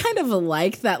I kind of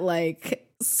like that, like,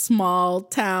 small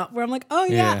town where I'm like, oh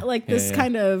yeah, like this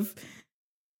kind of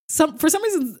for some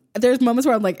reason there's moments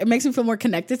where I'm like, it makes me feel more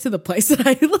connected to the place that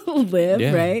I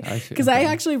live, right? Because I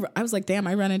was like, damn,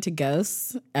 I run into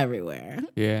ghosts everywhere.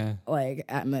 Yeah, like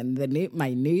at my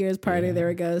New Year's party, there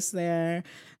were ghosts there.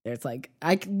 There's like,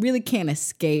 I really can't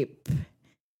escape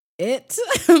it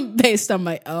based on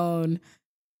my own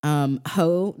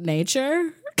hoe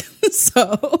nature.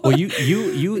 So well,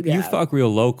 you fuck real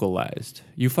localized.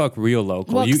 You fuck real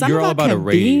local. Well, you're all about a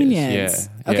radius.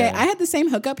 Yeah. Okay, I had the same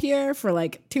hookup here for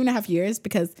like 2.5 years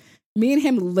because me and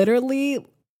him literally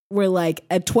were like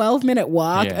a 12-minute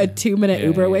walk, a 2-minute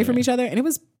Uber away from each other, and it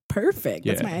was perfect.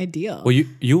 That's my ideal. Well,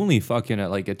 you only fucking at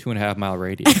like a 2.5 mile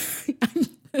radius.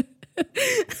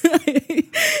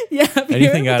 Yeah, if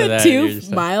anything you're out of the that,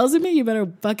 2 miles of me, you better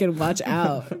fucking watch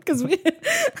out because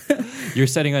you're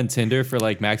setting on Tinder for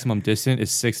like maximum distance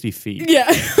is 60 feet. Yeah,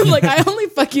 like I only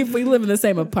fuck you if we live in the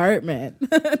same apartment.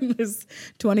 There's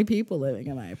 20 people living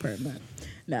in my apartment.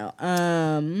 No,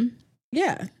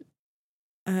 yeah.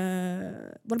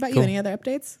 What about you? Any other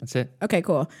updates? That's it. Okay,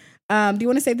 cool. Do you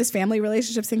want to save this family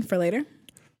relationships thing for later?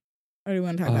 Or do you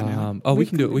want to talk about it now? Oh, we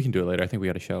can do it. We can do it later. I think we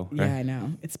got a show. Right? Yeah, I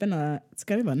know. It's been it's a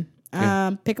good one.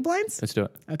 Pick-up lines? Let's do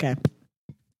it. Okay.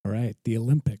 All right. The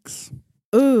Olympics.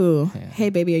 Ooh. Yeah.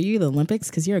 Hey, baby, are you the Olympics?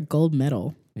 Because you're a gold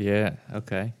medal. Yeah.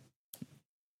 Okay.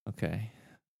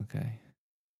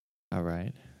 All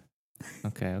right.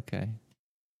 Okay.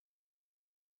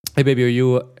 Hey, baby, are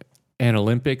you an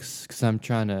Olympics? Because I'm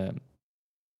trying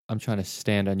to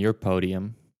stand on your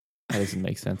podium. That doesn't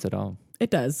make sense at all.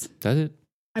 It does. Does it?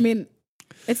 I mean,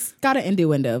 it's got an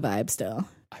innuendo vibe still.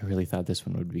 I really thought this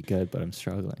one would be good, but I'm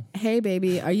struggling. Hey,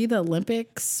 baby, are you the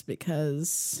Olympics?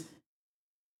 Because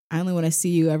I only want to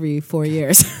see you every 4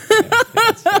 years.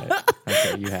 That's right.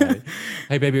 Okay, you have it.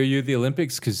 Hey, baby, are you the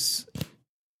Olympics? Because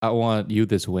I want you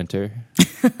this winter.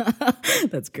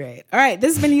 That's great. All right,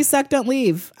 this has been You Suck, Don't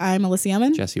Leave. I'm Alyssa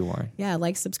Yeoman. Jesse Warren. Yeah,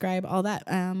 like, subscribe, all that.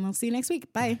 I'll see you next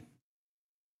week. Bye.